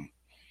problem.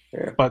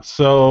 Yeah. But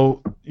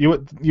so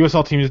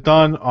USL team is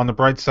done. On the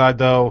bright side,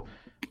 though,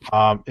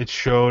 it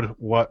showed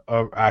what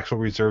an actual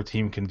reserve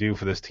team can do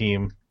for this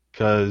team.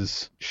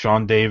 Because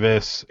Sean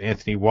Davis,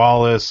 Anthony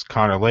Wallace,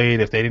 Connor Lade,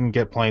 if they didn't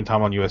get playing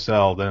time on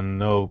USL, then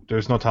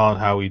there's no telling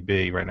how we'd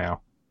be right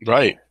now.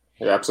 Right.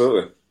 Yeah,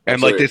 absolutely.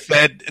 And like they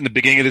said in the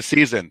beginning of the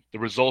season, the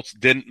results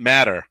didn't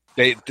matter.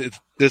 The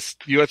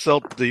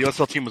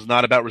USL team was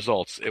not about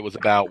results. It was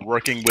about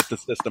working with the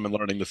system and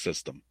learning the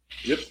system.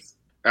 Yep.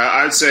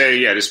 I'd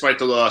say, despite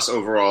the loss,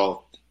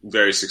 overall,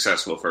 very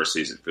successful first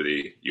season for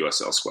the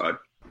USL squad.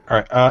 All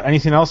right.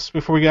 Anything else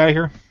before we get out of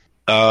here?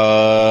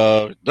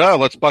 No,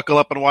 let's buckle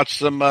up and watch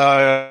some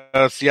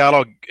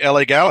Seattle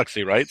LA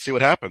Galaxy, right? See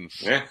what happens.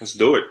 Yeah, let's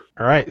do it.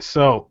 All right.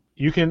 So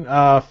you can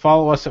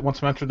follow us at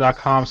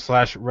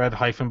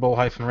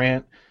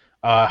oncementor.com/red-bull-rant.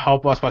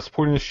 Help us by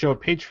supporting the show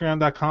at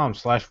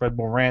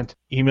patreon.com/redbullrant.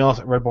 Email us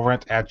at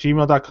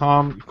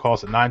redbullrant@gmail.com. You can call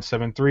us at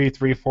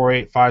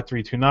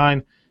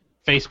 973-348-5329.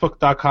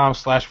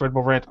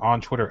 Facebook.com/redbullrant.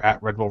 On Twitter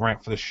at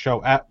redbullrant for the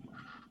show at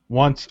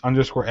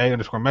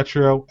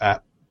once_a_metro,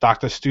 at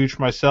Dr. Stooge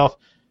for myself,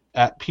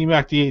 at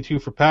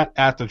PMACD82 for Pat,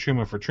 at The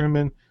Truman for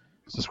Truman.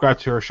 Subscribe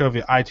to our show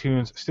via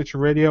iTunes, Stitcher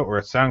Radio, or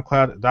at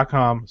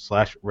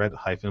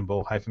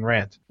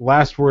soundcloud.com/red-bull-rant.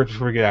 Last words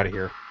before we get out of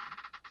here.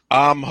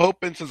 I'm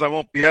hoping, since I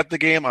won't be at the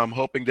game, I'm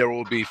hoping there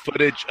will be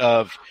footage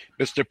of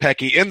Mr.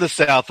 Pecky in the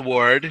South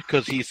Ward,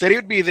 because he said he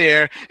would be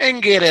there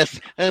and get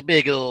us a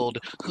big old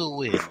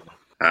win.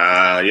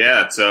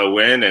 It's a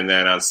win, and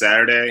then on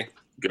Saturday,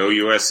 go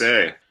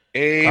USA.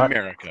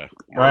 America.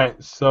 All right,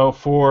 so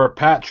for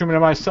Pat, Truman,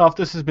 and myself,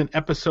 this has been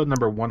episode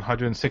number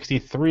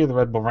 163 of the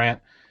Red Bull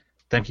Rant.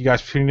 Thank you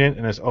guys for tuning in,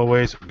 and as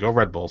always, go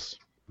Red Bulls.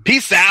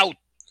 Peace out.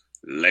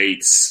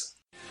 Lates.